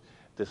out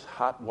this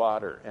hot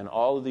water and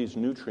all of these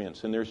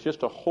nutrients, and there's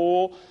just a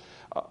whole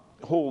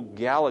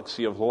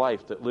galaxy of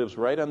life that lives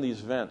right on these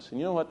vents. And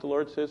you know what the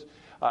Lord says?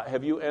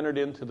 Have you entered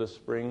into the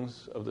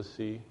springs of the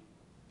sea?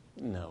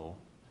 No.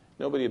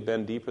 Nobody had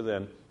been deeper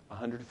than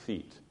 100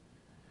 feet.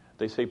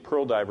 They say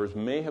pearl divers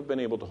may have been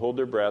able to hold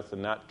their breath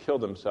and not kill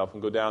themselves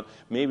and go down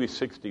maybe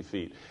 60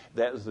 feet.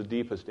 That is the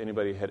deepest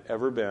anybody had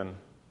ever been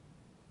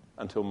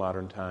until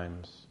modern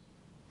times.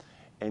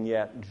 And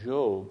yet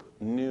Job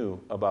knew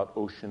about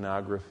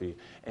oceanography.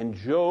 And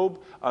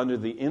Job, under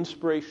the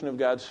inspiration of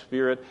God's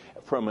Spirit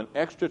from an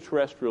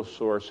extraterrestrial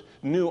source,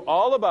 knew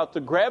all about the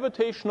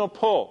gravitational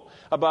pull,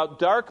 about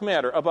dark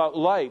matter, about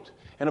light,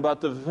 and about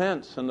the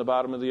vents in the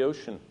bottom of the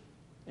ocean.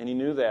 And he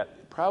knew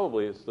that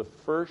probably it's the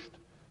first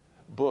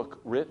book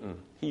written.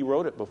 He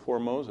wrote it before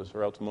Moses,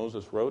 or else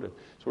Moses wrote it.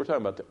 So we're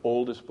talking about the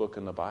oldest book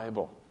in the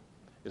Bible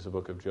is the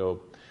book of Job.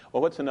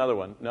 Well, what's another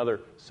one? Another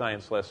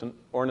science lesson.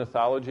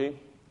 Ornithology.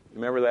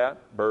 Remember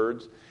that?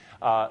 Birds.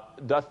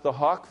 Doth the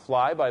hawk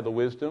fly by the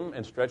wisdom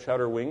and stretch out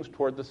her wings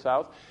toward the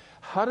south?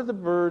 How do the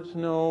birds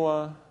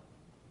know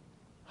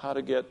how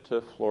to get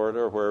to Florida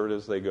or wherever it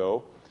is they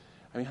go?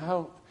 I mean,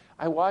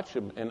 I watch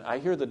them, and I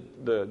hear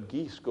the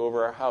geese go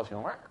over our house,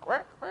 quack,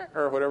 quack, quack,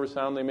 or whatever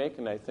sound they make,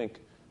 and I think,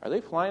 are they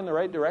flying the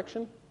right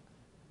direction?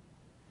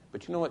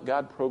 But you know what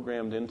God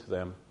programmed into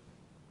them?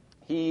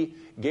 He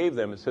gave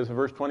them, it says in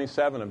verse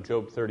 27 of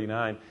Job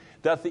 39,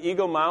 doth the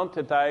eagle mount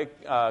at thy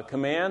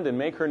command and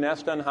make her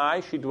nest on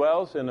high? She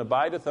dwells and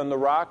abideth on the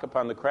rock,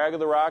 upon the crag of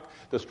the rock,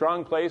 the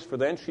strong place, for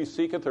thence she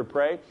seeketh her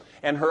prey.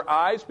 And her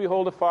eyes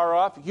behold afar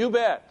off. You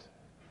bet.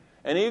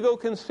 An eagle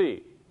can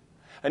see.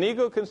 An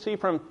eagle can see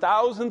from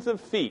thousands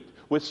of feet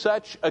with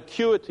such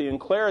acuity and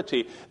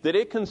clarity that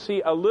it can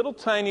see a little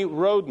tiny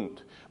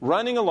rodent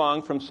running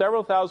along from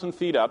several thousand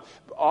feet up,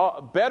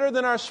 better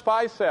than our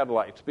spy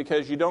satellites,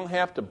 because you don't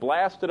have to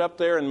blast it up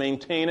there and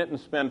maintain it and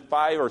spend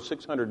 $500 or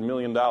 $600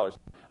 million.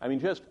 I mean,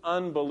 just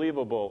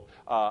unbelievable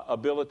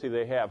ability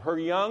they have. Her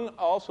young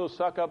also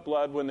suck up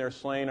blood when they're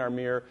slain, are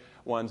mere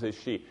ones as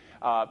she.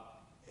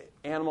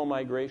 Animal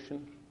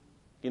migration.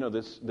 You know,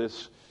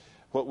 this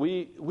what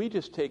we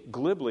just take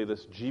glibly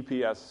this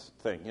GPS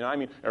thing. You know, I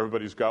mean,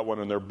 everybody's got one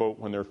in their boat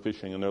when they're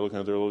fishing, and they're looking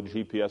at their little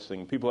GPS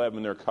thing. People have them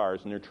in their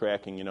cars, and they're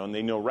tracking, you know, and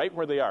they know right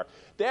where they are.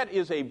 That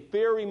is a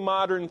very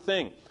modern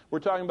thing. We're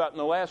talking about in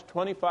the last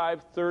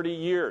 25, 30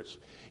 years.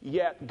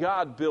 Yet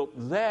God built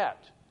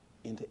that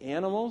into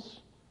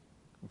animals,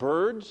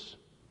 birds.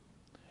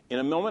 In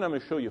a moment, I'm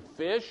going to show you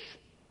fish.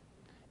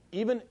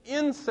 Even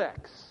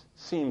insects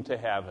seem to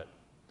have it.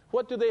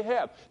 What do they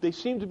have? They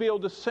seem to be able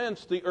to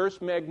sense the Earth's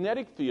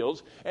magnetic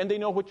fields, and they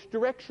know which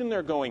direction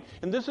they're going.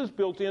 And this is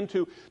built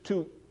into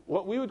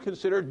what we would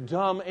consider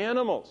dumb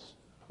animals.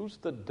 Who's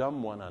the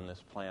dumb one on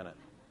this planet?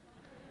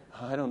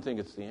 I don't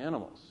think it's the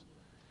animals.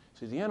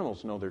 See, the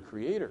animals know their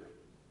Creator,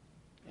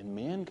 and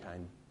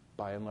mankind,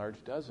 by and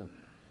large, doesn't.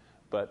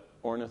 But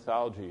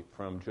ornithology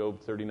from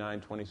Job 39,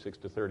 26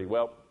 to 30.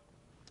 Well,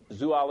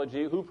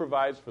 zoology, who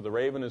provides for the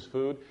raven as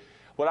food?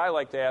 What I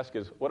like to ask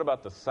is, what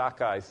about the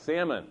sockeye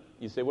salmon?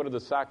 You say, what are the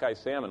sockeye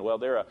salmon? Well,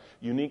 they're a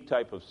unique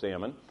type of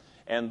salmon.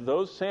 And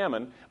those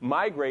salmon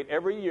migrate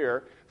every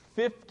year.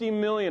 50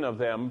 million of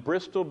them,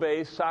 Bristol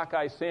Bay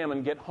sockeye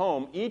salmon, get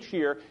home each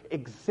year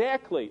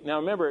exactly. Now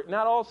remember,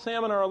 not all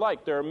salmon are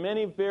alike. There are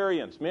many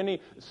variants, many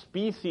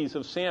species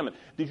of salmon.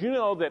 Did you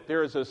know that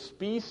there is a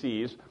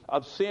species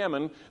of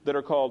salmon that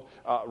are called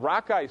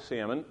rockeye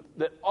salmon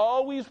that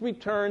always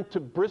return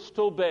to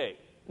Bristol Bay?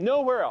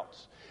 Nowhere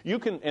else. You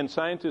can, and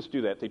scientists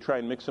do that. They try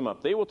and mix them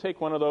up. They will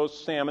take one of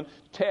those salmon,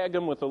 tag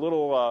them with a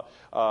little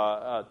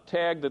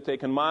tag that they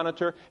can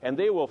monitor, and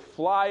they will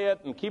fly it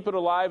and keep it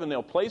alive, and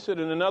they'll place it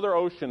in another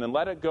ocean and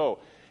let it go.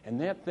 And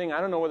that thing,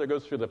 I don't know whether it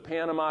goes through the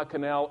Panama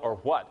Canal or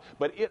what,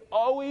 but it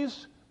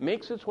always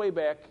makes its way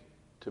back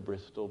to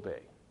Bristol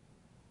Bay.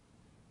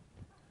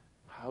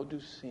 How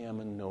do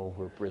salmon know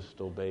where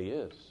Bristol Bay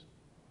is?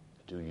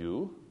 Do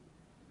you?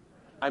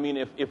 I mean,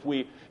 if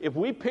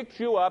we picked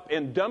you up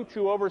and dumped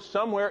you over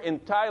somewhere in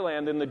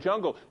Thailand in the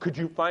jungle, could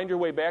you find your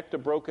way back to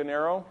Broken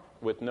Arrow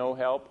with no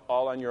help,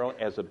 all on your own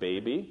as a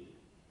baby?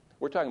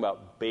 We're talking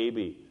about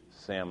baby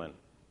salmon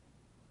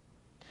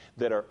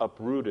that are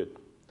uprooted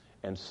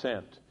and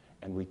sent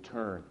and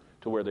returned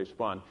to where they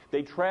spawn.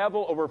 They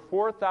travel over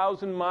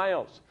 4,000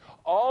 miles,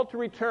 all to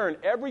return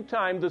every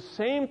time the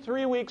same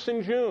 3 weeks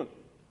in June.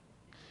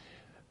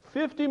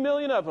 50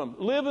 million of them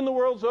live in the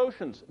world's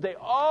oceans. They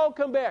all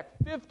come back,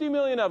 50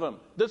 million of them,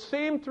 the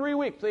same 3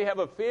 weeks. They have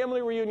a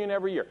family reunion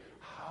every year.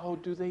 How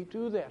do they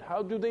do that?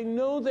 How do they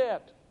know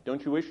that?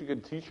 Don't you wish you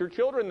could teach your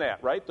children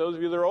that, right? Those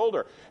of you that are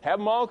older. Have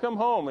them all come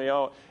home,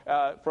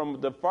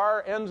 from the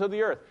far ends of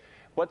the earth.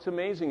 What's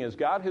amazing is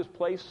God has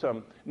placed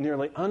some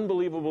nearly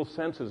unbelievable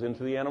senses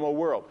into the animal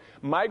world.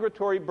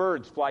 Migratory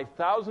birds fly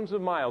thousands of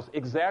miles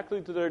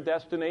exactly to their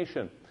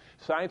destination.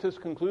 Scientists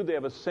conclude they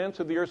have a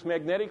sense of the Earth's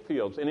magnetic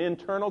fields, an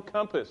internal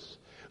compass.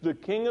 The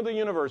King of the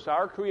universe,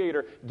 our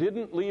Creator,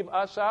 didn't leave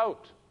us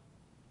out.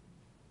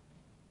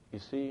 You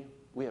see,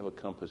 we have a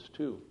compass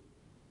too.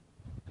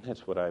 And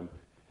that's what I'm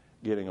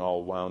getting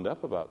all wound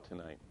up about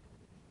tonight.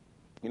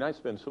 You know, I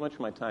spend so much of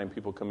my time,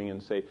 people coming in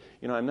and say,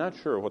 I'm not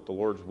sure what the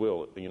Lord's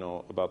will,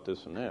 about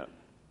this and that.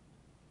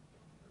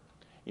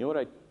 You know what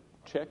I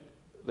check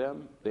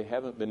them? They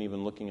haven't been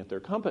even looking at their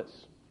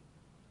compass.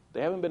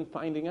 They haven't been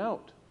finding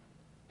out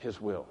His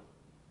will.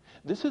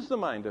 This is the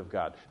mind of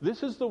God.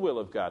 This is the will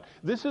of God.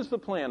 This is the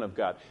plan of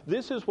God.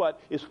 This is what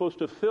is supposed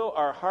to fill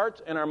our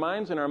hearts and our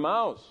minds and our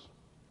mouths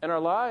and our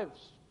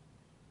lives.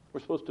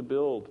 We're supposed to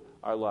build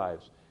our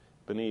lives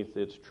beneath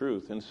its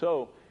truth. And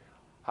so,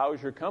 how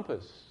is your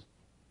compass?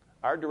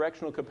 Our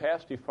directional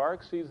capacity far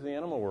exceeds the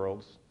animal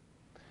world's.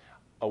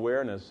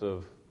 Awareness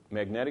of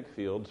magnetic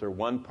fields are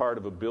 1 part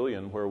of a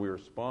billion where we were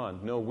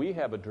spawned. No, we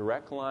have a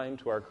direct line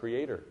to our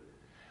Creator.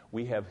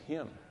 We have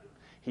Him.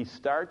 He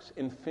starts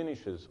and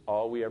finishes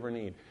all we ever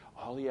need.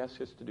 All He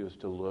asks us to do is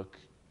to look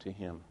to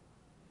Him.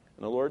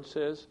 And the Lord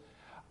says,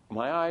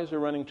 my eyes are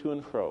running to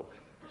and fro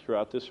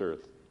throughout this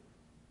earth.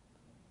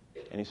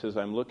 And He says,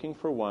 I'm looking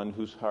for one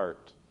whose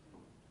heart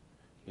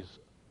is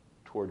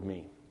toward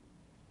me.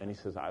 And He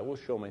says, I will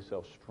show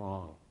myself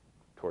strong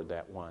toward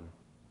that one.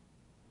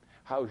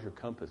 How's your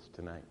compass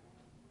tonight?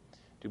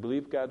 Do you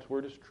believe God's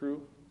Word is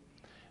true?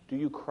 Do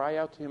you cry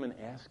out to Him and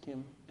ask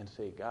Him and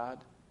say, God,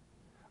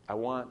 I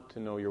want to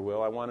know your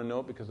will. I want to know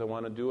it because I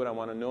want to do it. I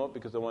want to know it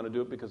because I want to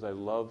do it because I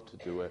love to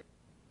do it.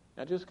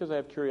 Not just because I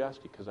have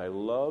curiosity, because I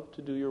love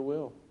to do your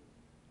will.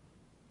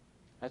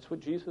 That's what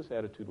Jesus'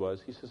 attitude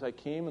was. He says, I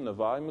came in the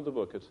volume of the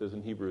book, it says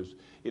in Hebrews,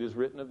 it is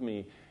written of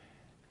me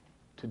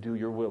to do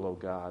your will, O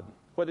God.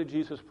 What did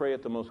Jesus pray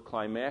at the most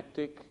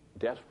climactic,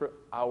 desperate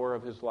hour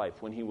of His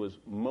life when He was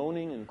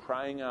moaning and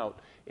crying out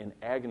in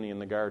agony in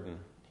the garden?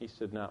 He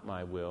said, not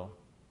my will,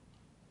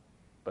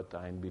 but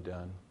thine be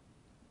done.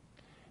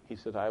 He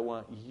said, I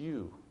want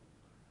you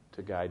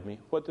to guide me.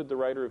 What did the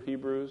writer of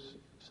Hebrews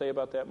say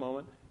about that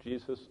moment?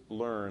 Jesus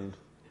learned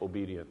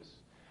obedience.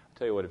 I'll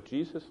tell you what, if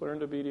Jesus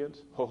learned obedience,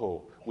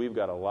 we've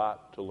got a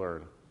lot to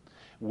learn.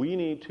 We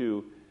need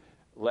to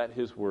let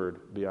His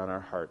Word be on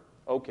our heart.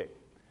 Okay,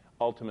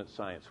 ultimate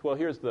science. Well,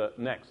 here's the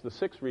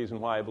sixth reason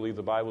why I believe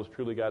the Bible is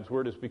truly God's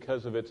Word is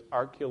because of its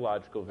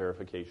archaeological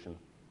verification.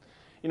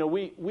 You know,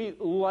 we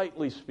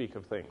lightly speak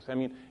of things. I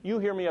mean, you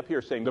hear me up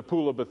here saying the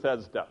Pool of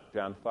Bethesda,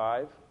 John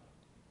 5.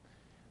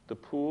 The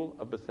Pool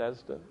of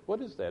Bethesda.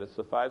 What is that? It's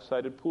the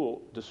five-sided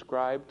pool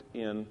described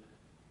in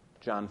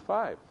John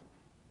 5.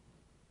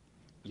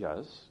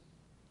 Yes.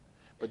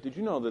 But did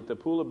you know that the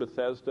Pool of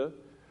Bethesda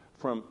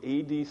from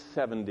AD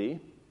 70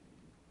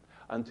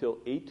 until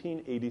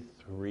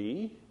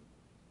 1883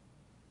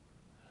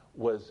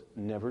 was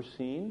never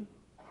seen?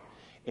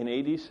 In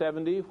AD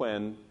 70,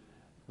 when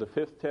the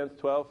 5th, 10th,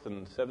 12th,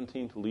 and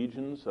 17th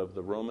legions of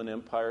the Roman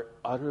Empire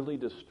utterly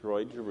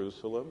destroyed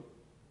Jerusalem,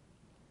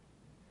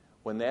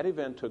 when that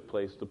event took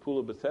place, the Pool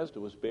of Bethesda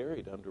was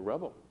buried under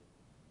rubble.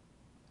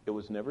 It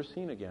was never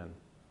seen again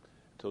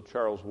until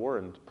Charles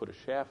Warren put a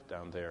shaft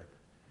down there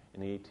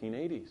in the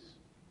 1880s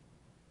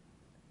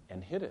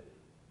and hid it.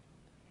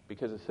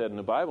 Because it said in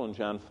the Bible in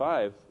John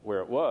 5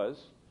 where it was,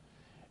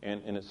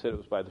 and it said it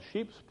was by the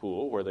sheep's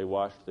pool where they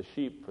washed the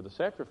sheep for the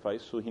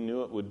sacrifice, so he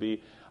knew it would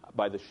be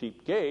by the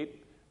sheep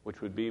gate,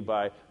 which would be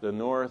by the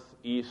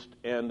northeast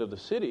end of the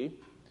city.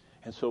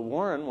 And so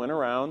Warren went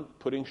around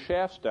putting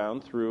shafts down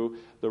through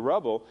the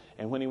rubble,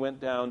 and when he went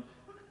down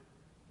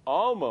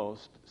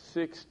almost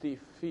 60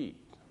 feet,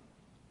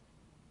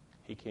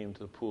 he came to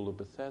the Pool of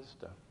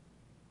Bethesda.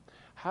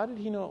 How did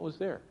he know it was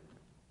there?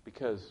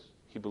 Because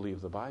he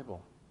believed the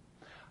Bible.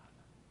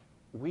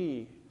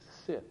 We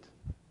sit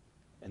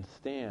and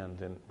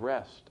stand and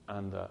rest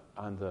on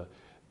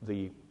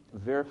the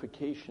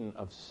verification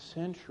of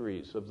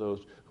centuries of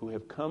those who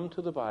have come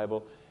to the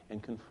Bible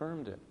and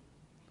confirmed it.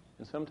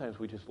 And sometimes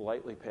we just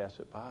lightly pass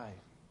it by.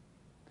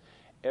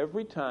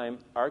 Every time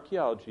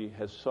archaeology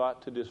has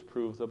sought to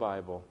disprove the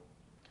Bible,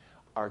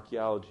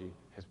 archaeology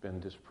has been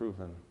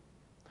disproven.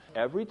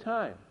 Every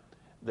time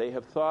they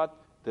have thought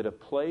that a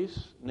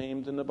place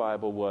named in the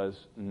Bible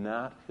was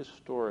not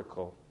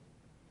historical,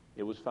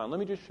 it was found. Let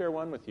me just share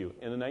one with you.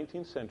 In the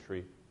 19th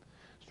century,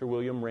 Sir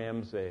William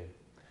Ramsay,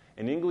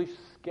 an English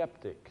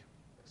skeptic,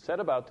 set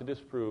about to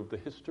disprove the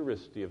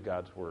historicity of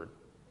God's Word.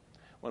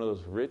 One of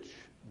those rich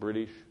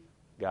British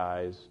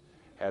guys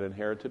had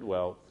inherited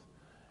wealth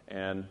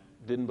and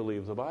didn't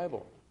believe the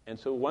Bible. And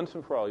so once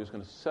and for all, he was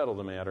going to settle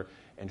the matter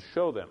and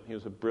show them. He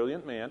was a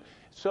brilliant man.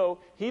 So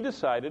he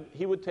decided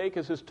he would take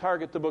as his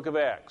target the book of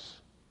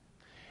Acts.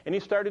 And he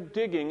started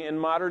digging in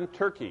modern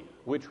Turkey,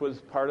 which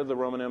was part of the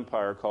Roman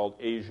Empire called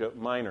Asia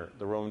Minor,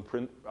 the Roman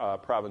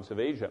province of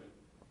Asia.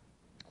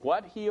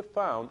 What he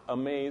found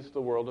amazed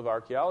the world of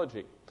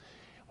archaeology.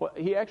 Well,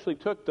 he actually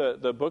took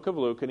the book of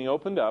Luke and he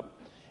opened up,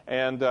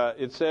 and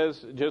it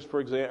says, just for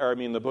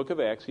example, the book of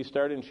Acts, he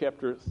started in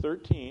chapter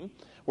 13,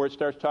 where it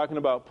starts talking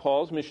about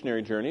Paul's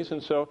missionary journeys.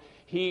 And so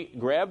he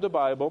grabbed a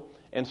Bible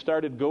and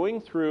started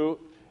going through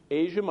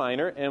Asia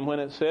Minor, and when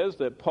it says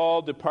that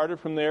Paul departed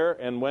from there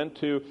and went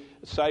to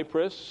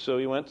Cyprus, so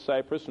he went to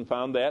Cyprus and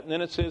found that. And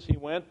then it says he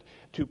went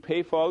to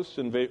Paphos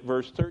in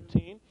verse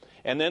 13,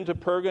 and then to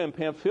Perga and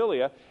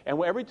Pamphylia.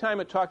 And every time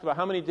it talked about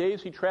how many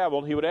days he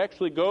traveled, he would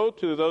actually go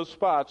to those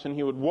spots and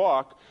he would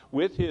walk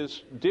with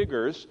his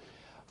diggers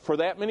for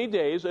that many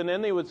days, and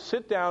then they would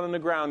sit down on the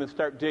ground and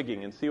start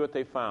digging and see what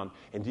they found.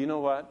 And do you know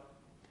what?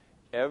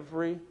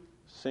 Every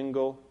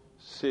single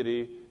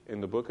city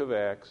in the book of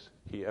Acts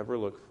he ever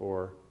looked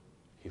for,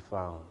 he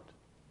found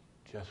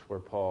just where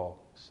Paul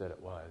said it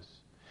was.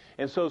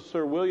 And so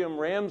Sir William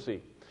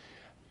Ramsay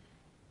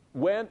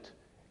went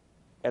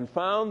and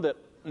found that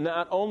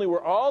not only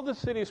were all the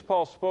cities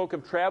Paul spoke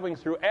of traveling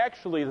through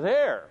actually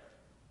there,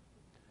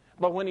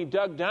 but when he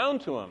dug down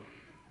to them,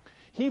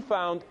 he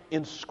found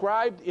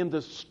inscribed in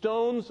the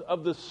stones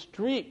of the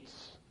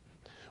streets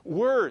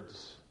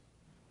words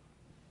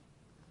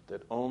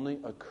that only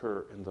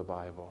occur in the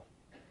Bible.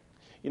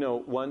 You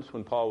know, once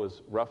when Paul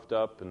was roughed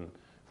up and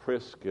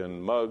frisked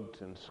and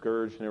mugged and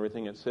scourged and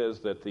everything, it says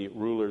that the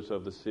rulers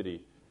of the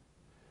city,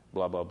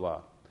 blah, blah,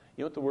 blah.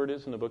 You know what the word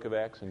is in the book of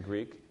Acts in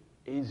Greek?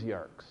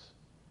 Asiarchs.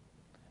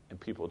 And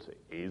people would say,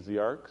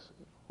 Asiarchs?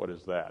 What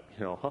is that?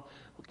 You know,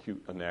 a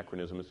cute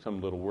anachronism. It's some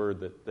little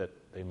word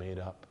that they made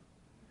up.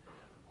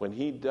 When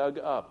he dug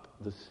up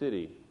the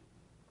city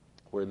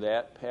where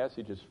that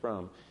passage is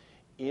from,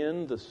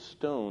 in the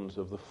stones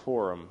of the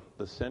forum,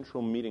 the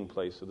central meeting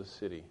place of the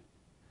city,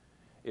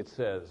 it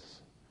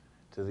says,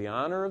 to the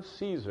honor of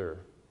Caesar,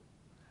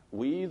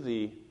 we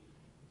the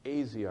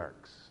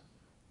Asiarchs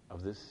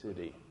of this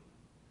city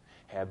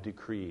have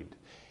decreed,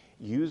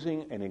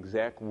 using an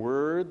exact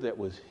word that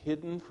was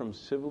hidden from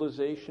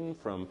civilization,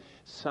 from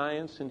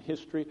science and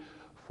history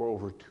for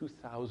over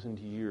 2,000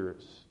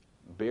 years,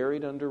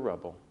 buried under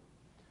rubble,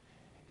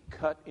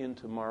 cut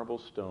into marble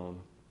stone,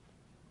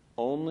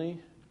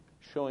 only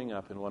showing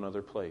up in one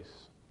other place.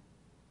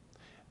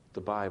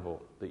 The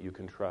Bible that you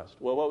can trust.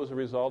 Well, what was the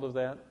result of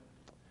that?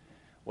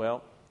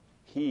 Well,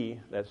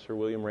 that's Sir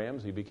William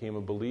Ramsay, became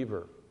a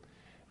believer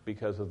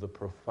because of the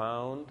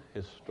profound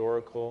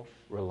historical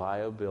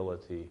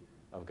reliability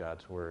of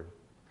God's Word.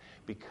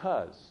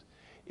 Because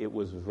it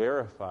was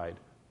verified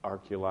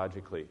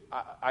archaeologically.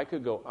 I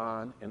could go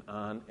on and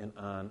on and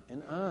on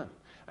and on.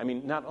 I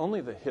mean, not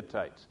only the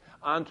Hittites,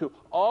 on to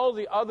all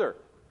the other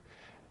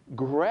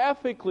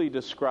graphically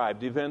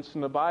described events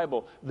in the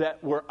Bible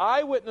that were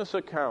eyewitness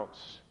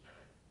accounts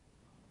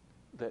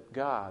that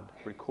God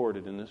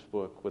recorded in this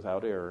book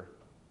without error,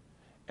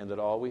 and that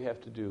all we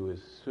have to do is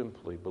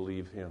simply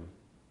believe him.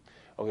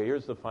 Okay,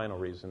 here's the final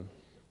reason.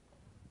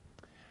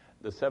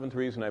 The seventh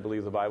reason I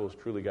believe the Bible is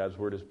truly God's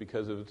Word is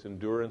because of its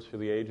endurance through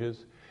the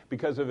ages.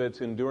 Because of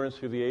its endurance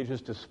through the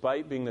ages,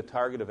 despite being the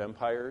target of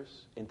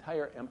empires,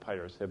 entire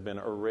empires have been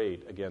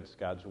arrayed against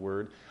God's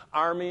Word.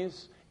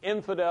 Armies,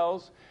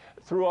 infidels,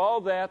 through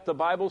all that, the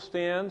Bible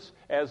stands,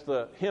 as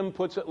the hymn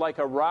puts it, like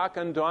a rock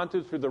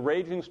undaunted through the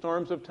raging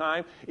storms of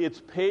time. Its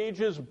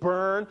pages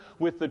burn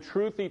with the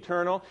truth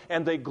eternal,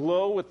 and they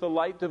glow with the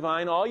light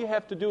divine. All you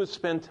have to do is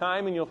spend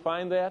time, and you'll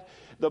find that.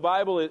 The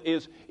Bible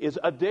is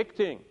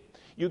addicting.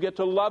 You get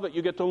to love it.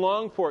 You get to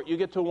long for it. You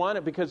get to want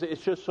it because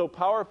it's just so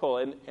powerful.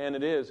 And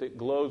it is. It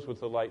glows with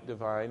the light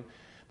divine.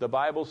 The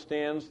Bible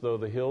stands, though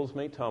the hills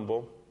may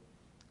tumble.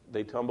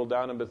 They tumbled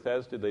down in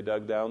Bethesda. They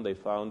dug down. They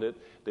found it.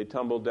 They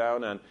tumbled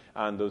down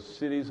on those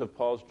cities of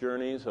Paul's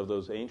journeys, of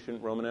those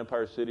ancient Roman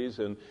Empire cities,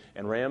 and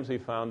Ramsey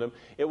found them.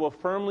 It will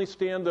firmly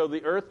stand, though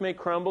the earth may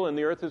crumble, and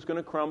the earth is going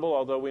to crumble,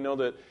 although we know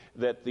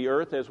that the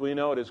earth, as we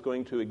know it, is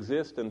going to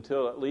exist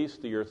until at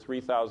least the year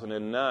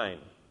 3009.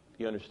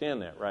 You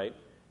understand that, right?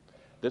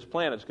 This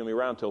planet's going to be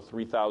around until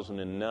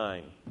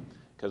 3009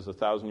 because the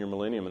 1,000-year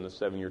millennium and the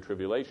 7-year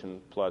tribulation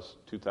plus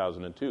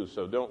 2002.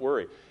 So don't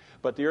worry.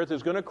 But the earth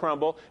is going to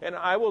crumble, and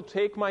I will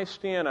take my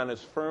stand on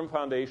its firm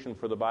foundation,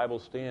 for the Bible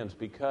stands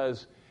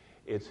because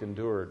it's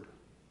endured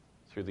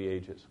through the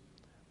ages.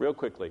 Real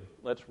quickly,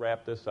 let's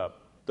wrap this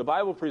up. The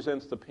Bible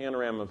presents the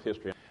panorama of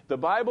history. The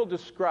Bible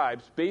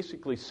describes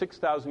basically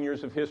 6,000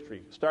 years of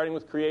history, starting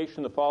with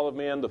creation, the fall of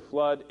man, the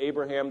flood,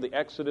 Abraham, the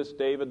Exodus,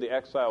 David, the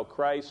exile,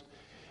 Christ.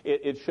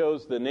 It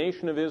shows the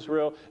nation of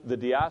Israel, the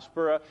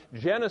diaspora.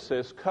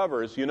 Genesis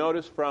covers, you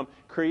notice, from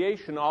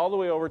creation all the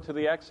way over to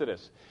the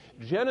Exodus.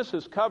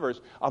 Genesis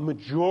covers a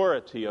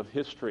majority of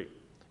history.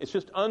 It's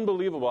just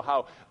unbelievable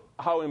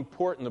how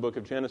important the book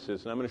of Genesis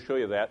is, and I'm going to show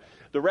you that.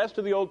 The rest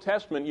of the Old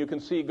Testament, you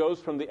can see, goes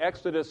from the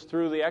Exodus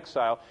through the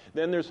exile.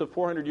 Then there's a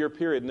 400-year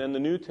period, and then the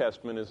New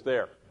Testament is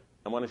there.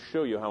 I want to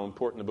show you how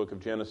important the book of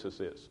Genesis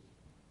is.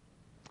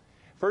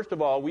 First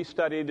of all, we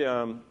studied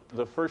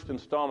the first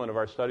installment of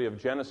our study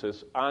of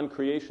Genesis on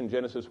creation,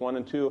 Genesis 1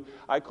 and 2.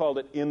 I called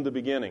it In the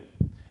Beginning.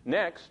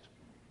 Next,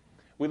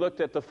 we looked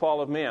at the fall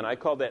of man. I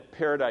called that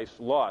Paradise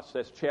Lost.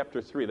 That's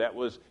chapter 3. That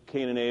was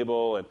Cain and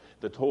Abel and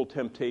the whole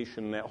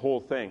temptation, that whole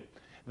thing.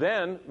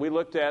 Then we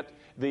looked at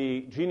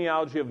the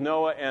genealogy of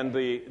Noah and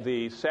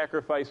the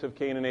sacrifice of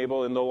Cain and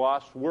Abel in the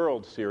Lost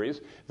World series.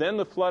 Then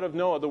the flood of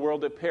Noah, the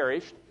world that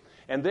perished.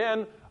 And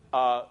then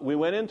we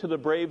went into the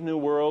brave new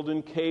world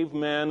and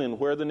cavemen and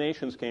where the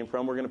nations came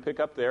from. We're going to pick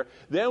up there.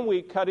 Then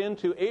we cut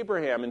into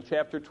Abraham in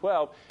chapter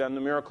 12 on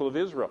the miracle of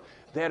Israel.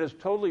 That is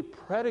totally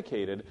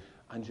predicated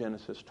on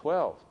Genesis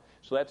 12.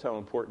 So that's how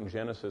important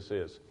Genesis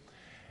is.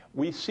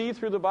 We see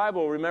through the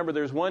Bible, remember,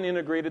 there's one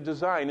integrated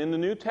design. In the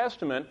New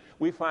Testament,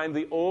 we find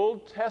the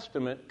Old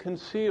Testament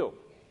concealed.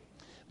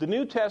 The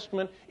New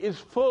Testament is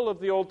full of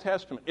the Old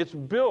Testament. It's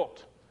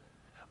built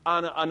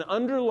on an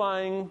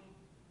underlying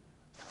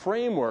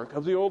framework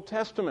of the Old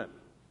Testament.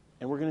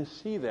 And we're going to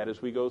see that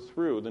as we go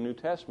through the New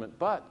Testament.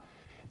 But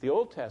the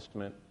Old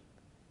Testament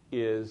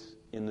is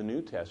in the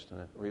New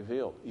Testament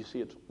revealed. You see,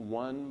 it's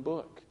one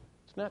book.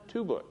 It's not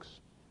two books.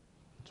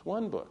 It's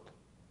one book.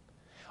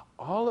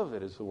 All of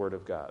it is the Word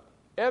of God.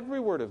 Every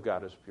word of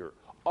God is pure.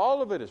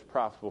 All of it is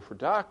profitable for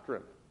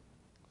doctrine,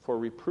 for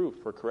reproof,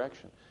 for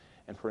correction,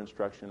 and for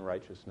instruction in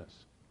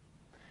righteousness.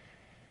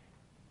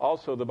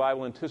 Also, the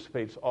Bible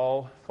anticipates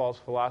all false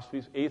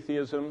philosophies.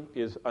 Atheism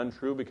is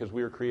untrue because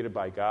we are created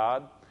by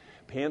God.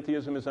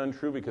 Pantheism is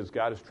untrue because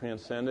God is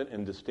transcendent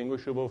and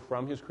distinguishable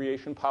from his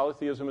creation.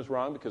 Polytheism is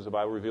wrong because the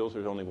Bible reveals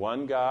there's only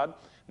one God,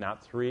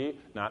 not three,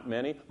 not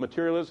many.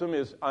 Materialism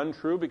is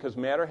untrue because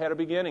matter had a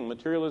beginning.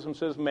 Materialism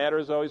says matter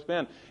has always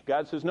been.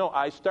 God says, no,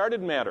 I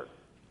started matter.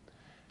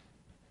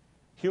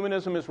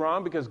 Humanism is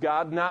wrong because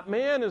God, not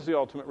man, is the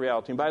ultimate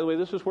reality. And by the way,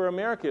 this is where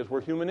America is.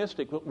 We're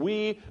humanistic. But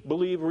we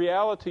believe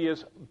reality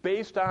is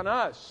based on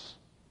us.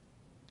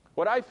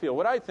 What I feel,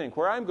 what I think,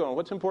 where I'm going,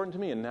 what's important to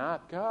me, and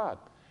not God.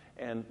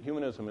 And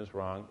humanism is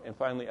wrong. And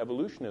finally,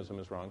 evolutionism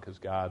is wrong because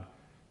God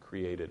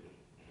created.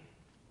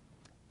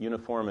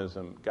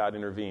 Uniformism, God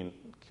intervened.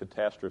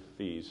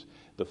 Catastrophes,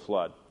 the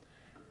flood.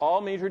 All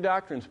major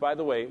doctrines, by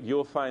the way,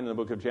 you'll find in the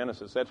book of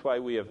Genesis. That's why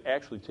we have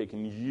actually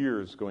taken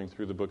years going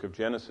through the book of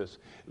Genesis.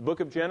 The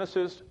book of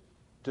Genesis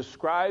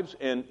describes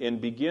and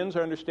begins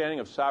our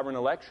understanding of sovereign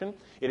election.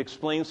 It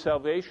explains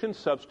salvation,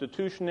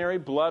 substitutionary,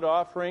 blood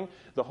offering,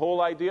 the whole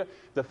idea,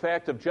 the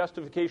fact of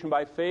justification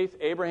by faith,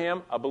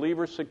 Abraham, a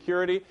believer's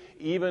security,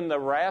 even the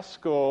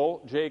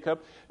rascal, Jacob,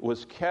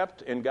 was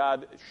kept and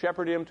God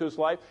shepherded him to his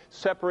life,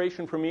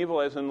 separation from evil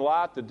as in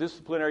Lot, the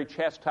disciplinary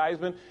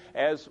chastisement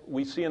as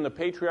we see in the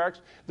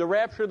patriarchs, the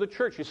rapture of the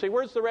church. You say,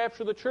 where's the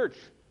rapture of the church?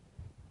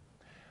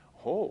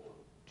 Oh,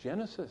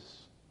 Genesis.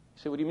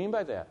 You say, what do you mean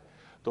by that?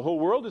 The whole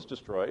world is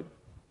destroyed,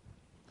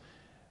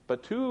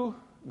 but two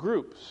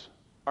groups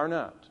are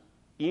not.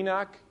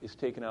 Enoch is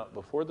taken out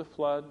before the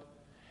flood,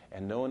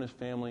 and Noah and his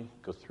family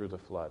go through the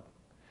flood.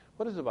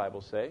 What does the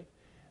Bible say?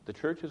 The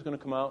church is going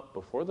to come out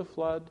before the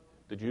flood.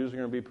 The Jews are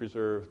going to be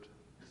preserved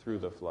through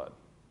the flood.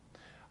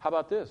 How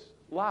about this?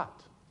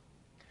 Lot.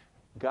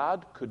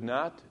 God could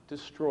not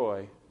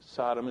destroy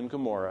Sodom and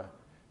Gomorrah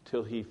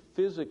till he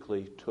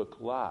physically took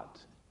Lot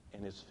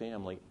and his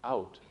family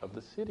out of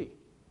the city.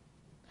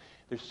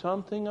 There's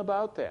something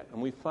about that,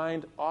 and we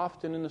find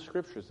often in the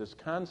Scriptures this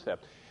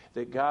concept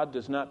that God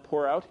does not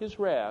pour out his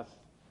wrath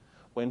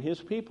when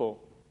his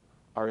people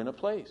are in a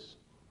place.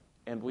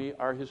 And we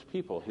are his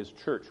people, his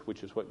church,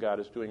 which is what God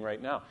is doing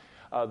right now.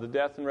 The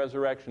death and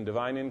resurrection,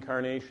 divine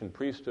incarnation,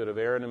 priesthood of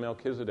Aaron and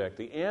Melchizedek.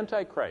 The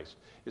Antichrist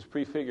is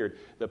prefigured,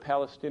 the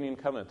Palestinian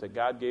covenant that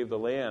God gave the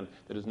land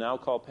that is now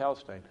called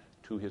Palestine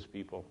to his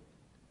people.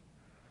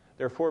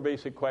 There are four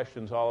basic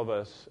questions all of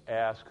us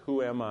ask.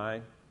 Who am I?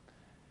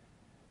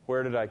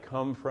 Where did I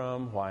come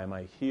from? Why am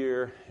I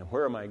here? And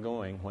where am I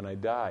going when I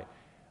die?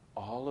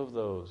 All of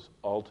those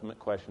ultimate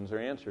questions are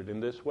answered in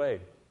this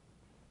way.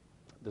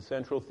 The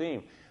central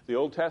theme. The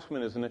Old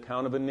Testament is an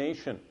account of a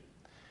nation.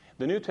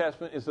 The New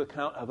Testament is the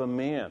account of a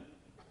man.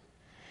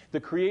 The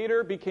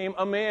Creator became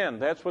a man.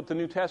 That's what the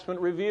New Testament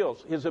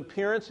reveals. His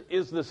appearance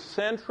is the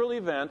central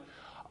event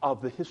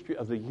of the history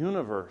of the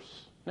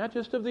universe. Not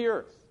just of the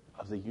earth,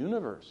 of the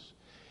universe.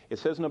 It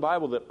says in the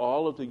Bible that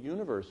all of the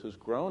universe is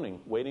groaning,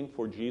 waiting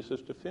for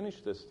Jesus to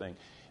finish this thing.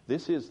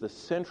 This is the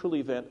central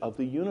event of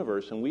the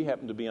universe, and we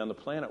happen to be on the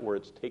planet where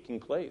it's taking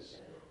place.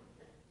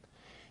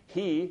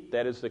 He,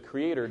 that is the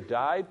Creator,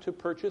 died to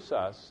purchase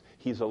us.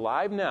 He's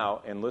alive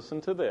now, and listen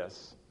to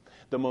this,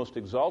 the most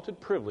exalted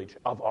privilege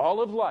of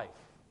all of life,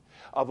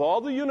 of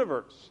all the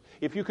universe.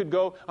 If you could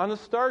go on a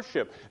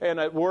starship and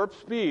at warp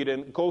speed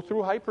and go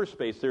through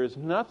hyperspace, there is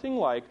nothing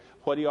like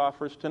what he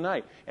offers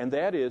tonight, and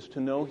that is to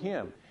know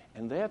him.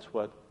 And that's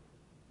what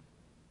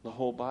the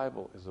whole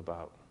Bible is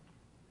about.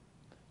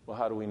 Well,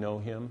 how do we know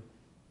him?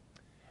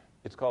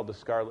 It's called the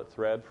scarlet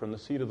thread. From the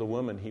seed of the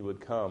woman he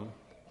would come.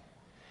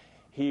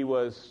 He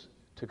was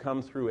to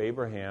come through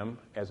Abraham,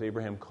 as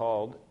Abraham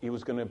called. He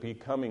was going to be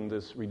coming,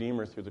 this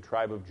Redeemer, through the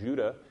tribe of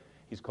Judah.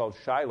 He's called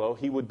Shiloh.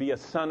 He would be a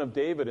son of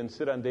David and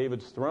sit on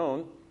David's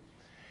throne.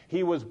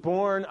 He was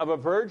born of a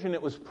virgin.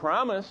 It was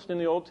promised in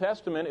the Old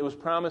Testament. It was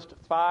promised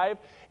 500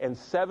 and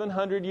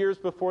 700 years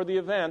before the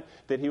event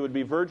that he would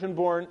be virgin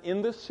born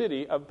in the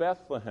city of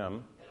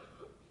Bethlehem,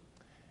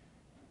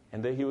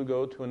 and that he would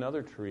go to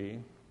another tree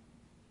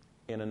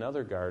in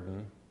another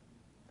garden,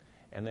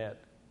 and that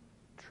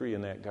tree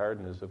in that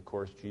garden is, of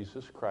course,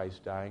 Jesus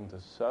Christ dying the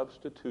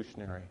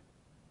substitutionary,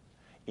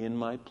 in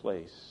my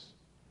place,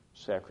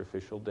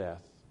 sacrificial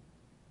death.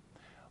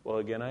 Well,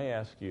 again, I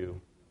ask you,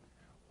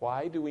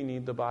 why do we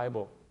need the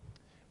Bible?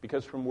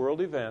 Because from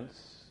world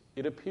events,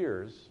 it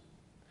appears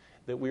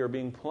that we are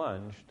being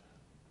plunged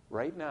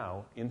right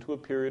now into a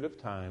period of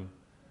time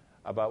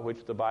about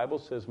which the Bible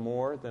says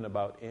more than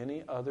about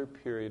any other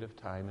period of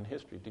time in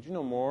history. Did you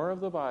know more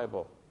of the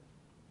Bible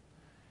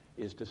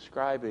is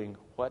describing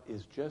what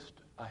is just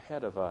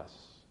ahead of us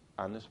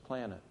on this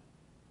planet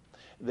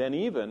than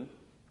even,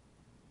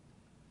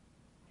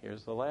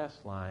 here's the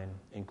last line,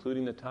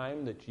 including the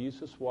time that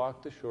Jesus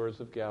walked the shores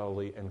of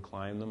Galilee and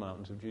climbed the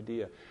mountains of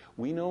Judea.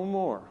 We know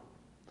more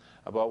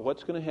about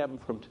what's going to happen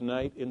from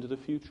tonight into the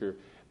future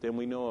than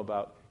we know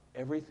about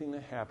everything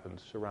that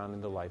happens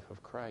surrounding the life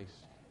of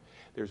Christ.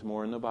 There's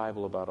more in the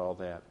Bible about all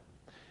that.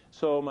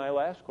 So my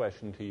last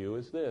question to you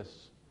is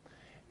this.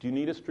 Do you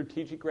need a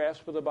strategic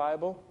grasp of the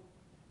Bible?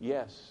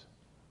 Yes,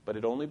 but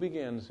it only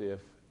begins if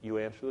you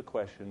answer the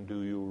question,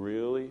 do you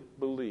really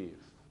believe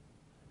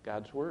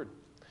God's Word?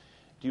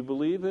 Do you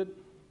believe it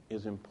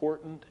is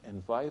important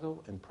and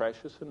vital and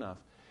precious enough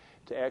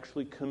to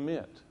actually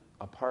commit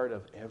a part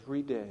of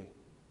every day?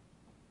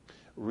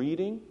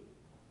 Reading.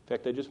 In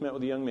fact, I just met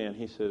with a young man.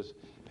 He says,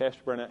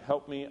 Pastor Barnett,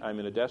 help me. I'm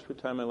in a desperate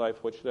time in my life.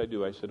 What should I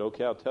do? I said,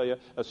 okay, I'll tell you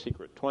a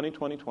secret.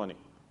 20-20-20.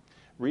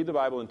 Read the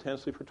Bible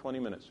intensely for 20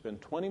 minutes. Spend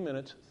 20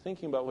 minutes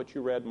thinking about what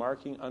you read,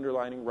 marking,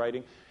 underlining,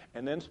 writing,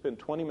 and then spend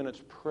 20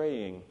 minutes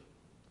praying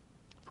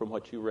from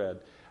what you read.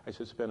 I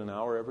said, spend an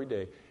hour every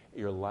day.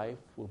 Your life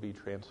will be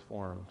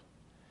transformed.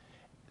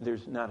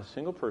 There's not a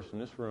single person in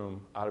this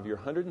room out of your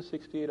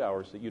 168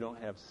 hours that you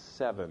don't have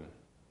 7.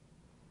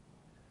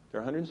 There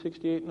are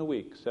 168 in a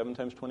week. 7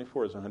 times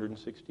 24 is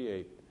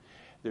 168.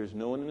 There's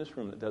no one in this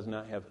room that does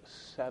not have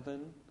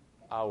 7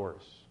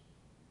 hours,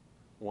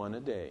 one a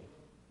day,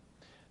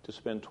 to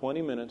spend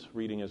 20 minutes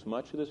reading as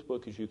much of this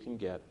book as you can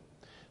get,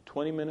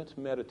 20 minutes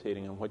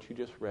meditating on what you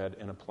just read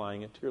and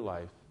applying it to your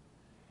life,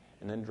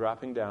 and then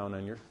dropping down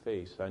on your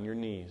face, on your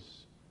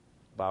knees,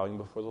 bowing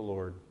before the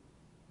Lord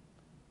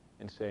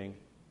and saying,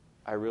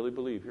 I really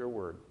believe your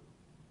word.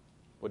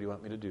 What do you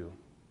want me to do?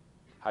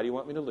 How do you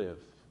want me to live?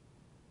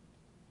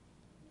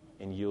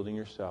 And yielding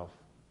yourself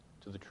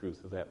to the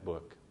truth of that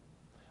book.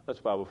 Let's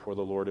bow before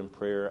the Lord in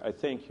prayer. I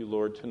thank you,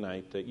 Lord,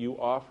 tonight that you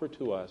offer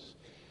to us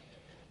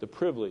the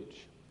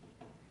privilege,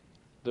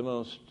 the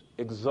most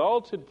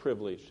exalted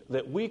privilege,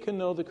 that we can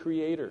know the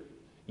Creator,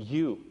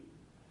 you,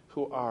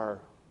 who are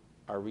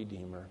our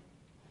Redeemer.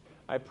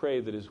 I pray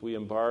that as we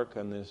embark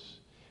on this,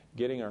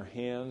 getting our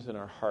hands and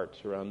our hearts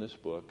around this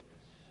book,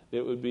 that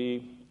it would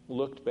be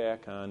looked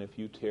back on, if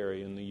you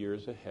tarry, in the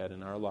years ahead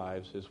in our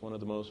lives as one of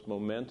the most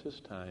momentous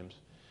times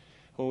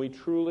when we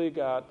truly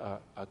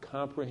got a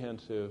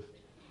comprehensive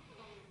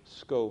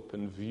scope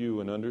and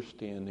view and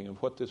understanding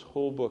of what this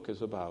whole book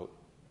is about.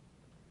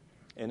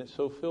 And it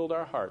so filled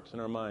our hearts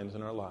and our minds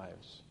and our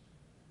lives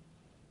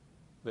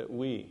that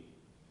we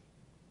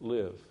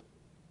live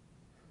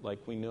like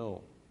we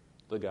know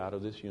the God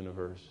of this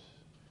universe.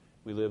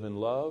 We live in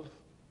love,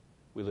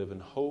 we live in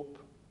hope,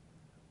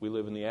 we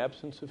live in the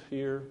absence of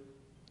fear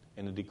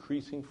and a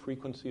decreasing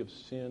frequency of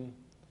sin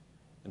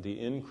and the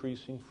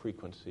increasing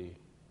frequency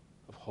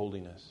of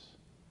holiness.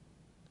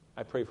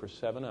 I pray for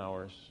 7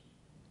 hours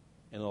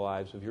in the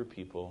lives of your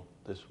people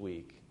this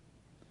week.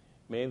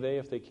 May they,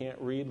 if they can't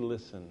read,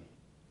 listen.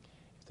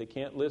 If they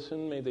can't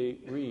listen, may they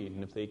read.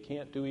 And if they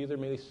can't do either,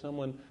 may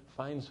someone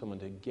find someone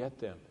to get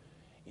them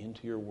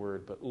into your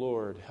word. But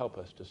Lord, help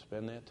us to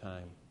spend that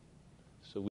time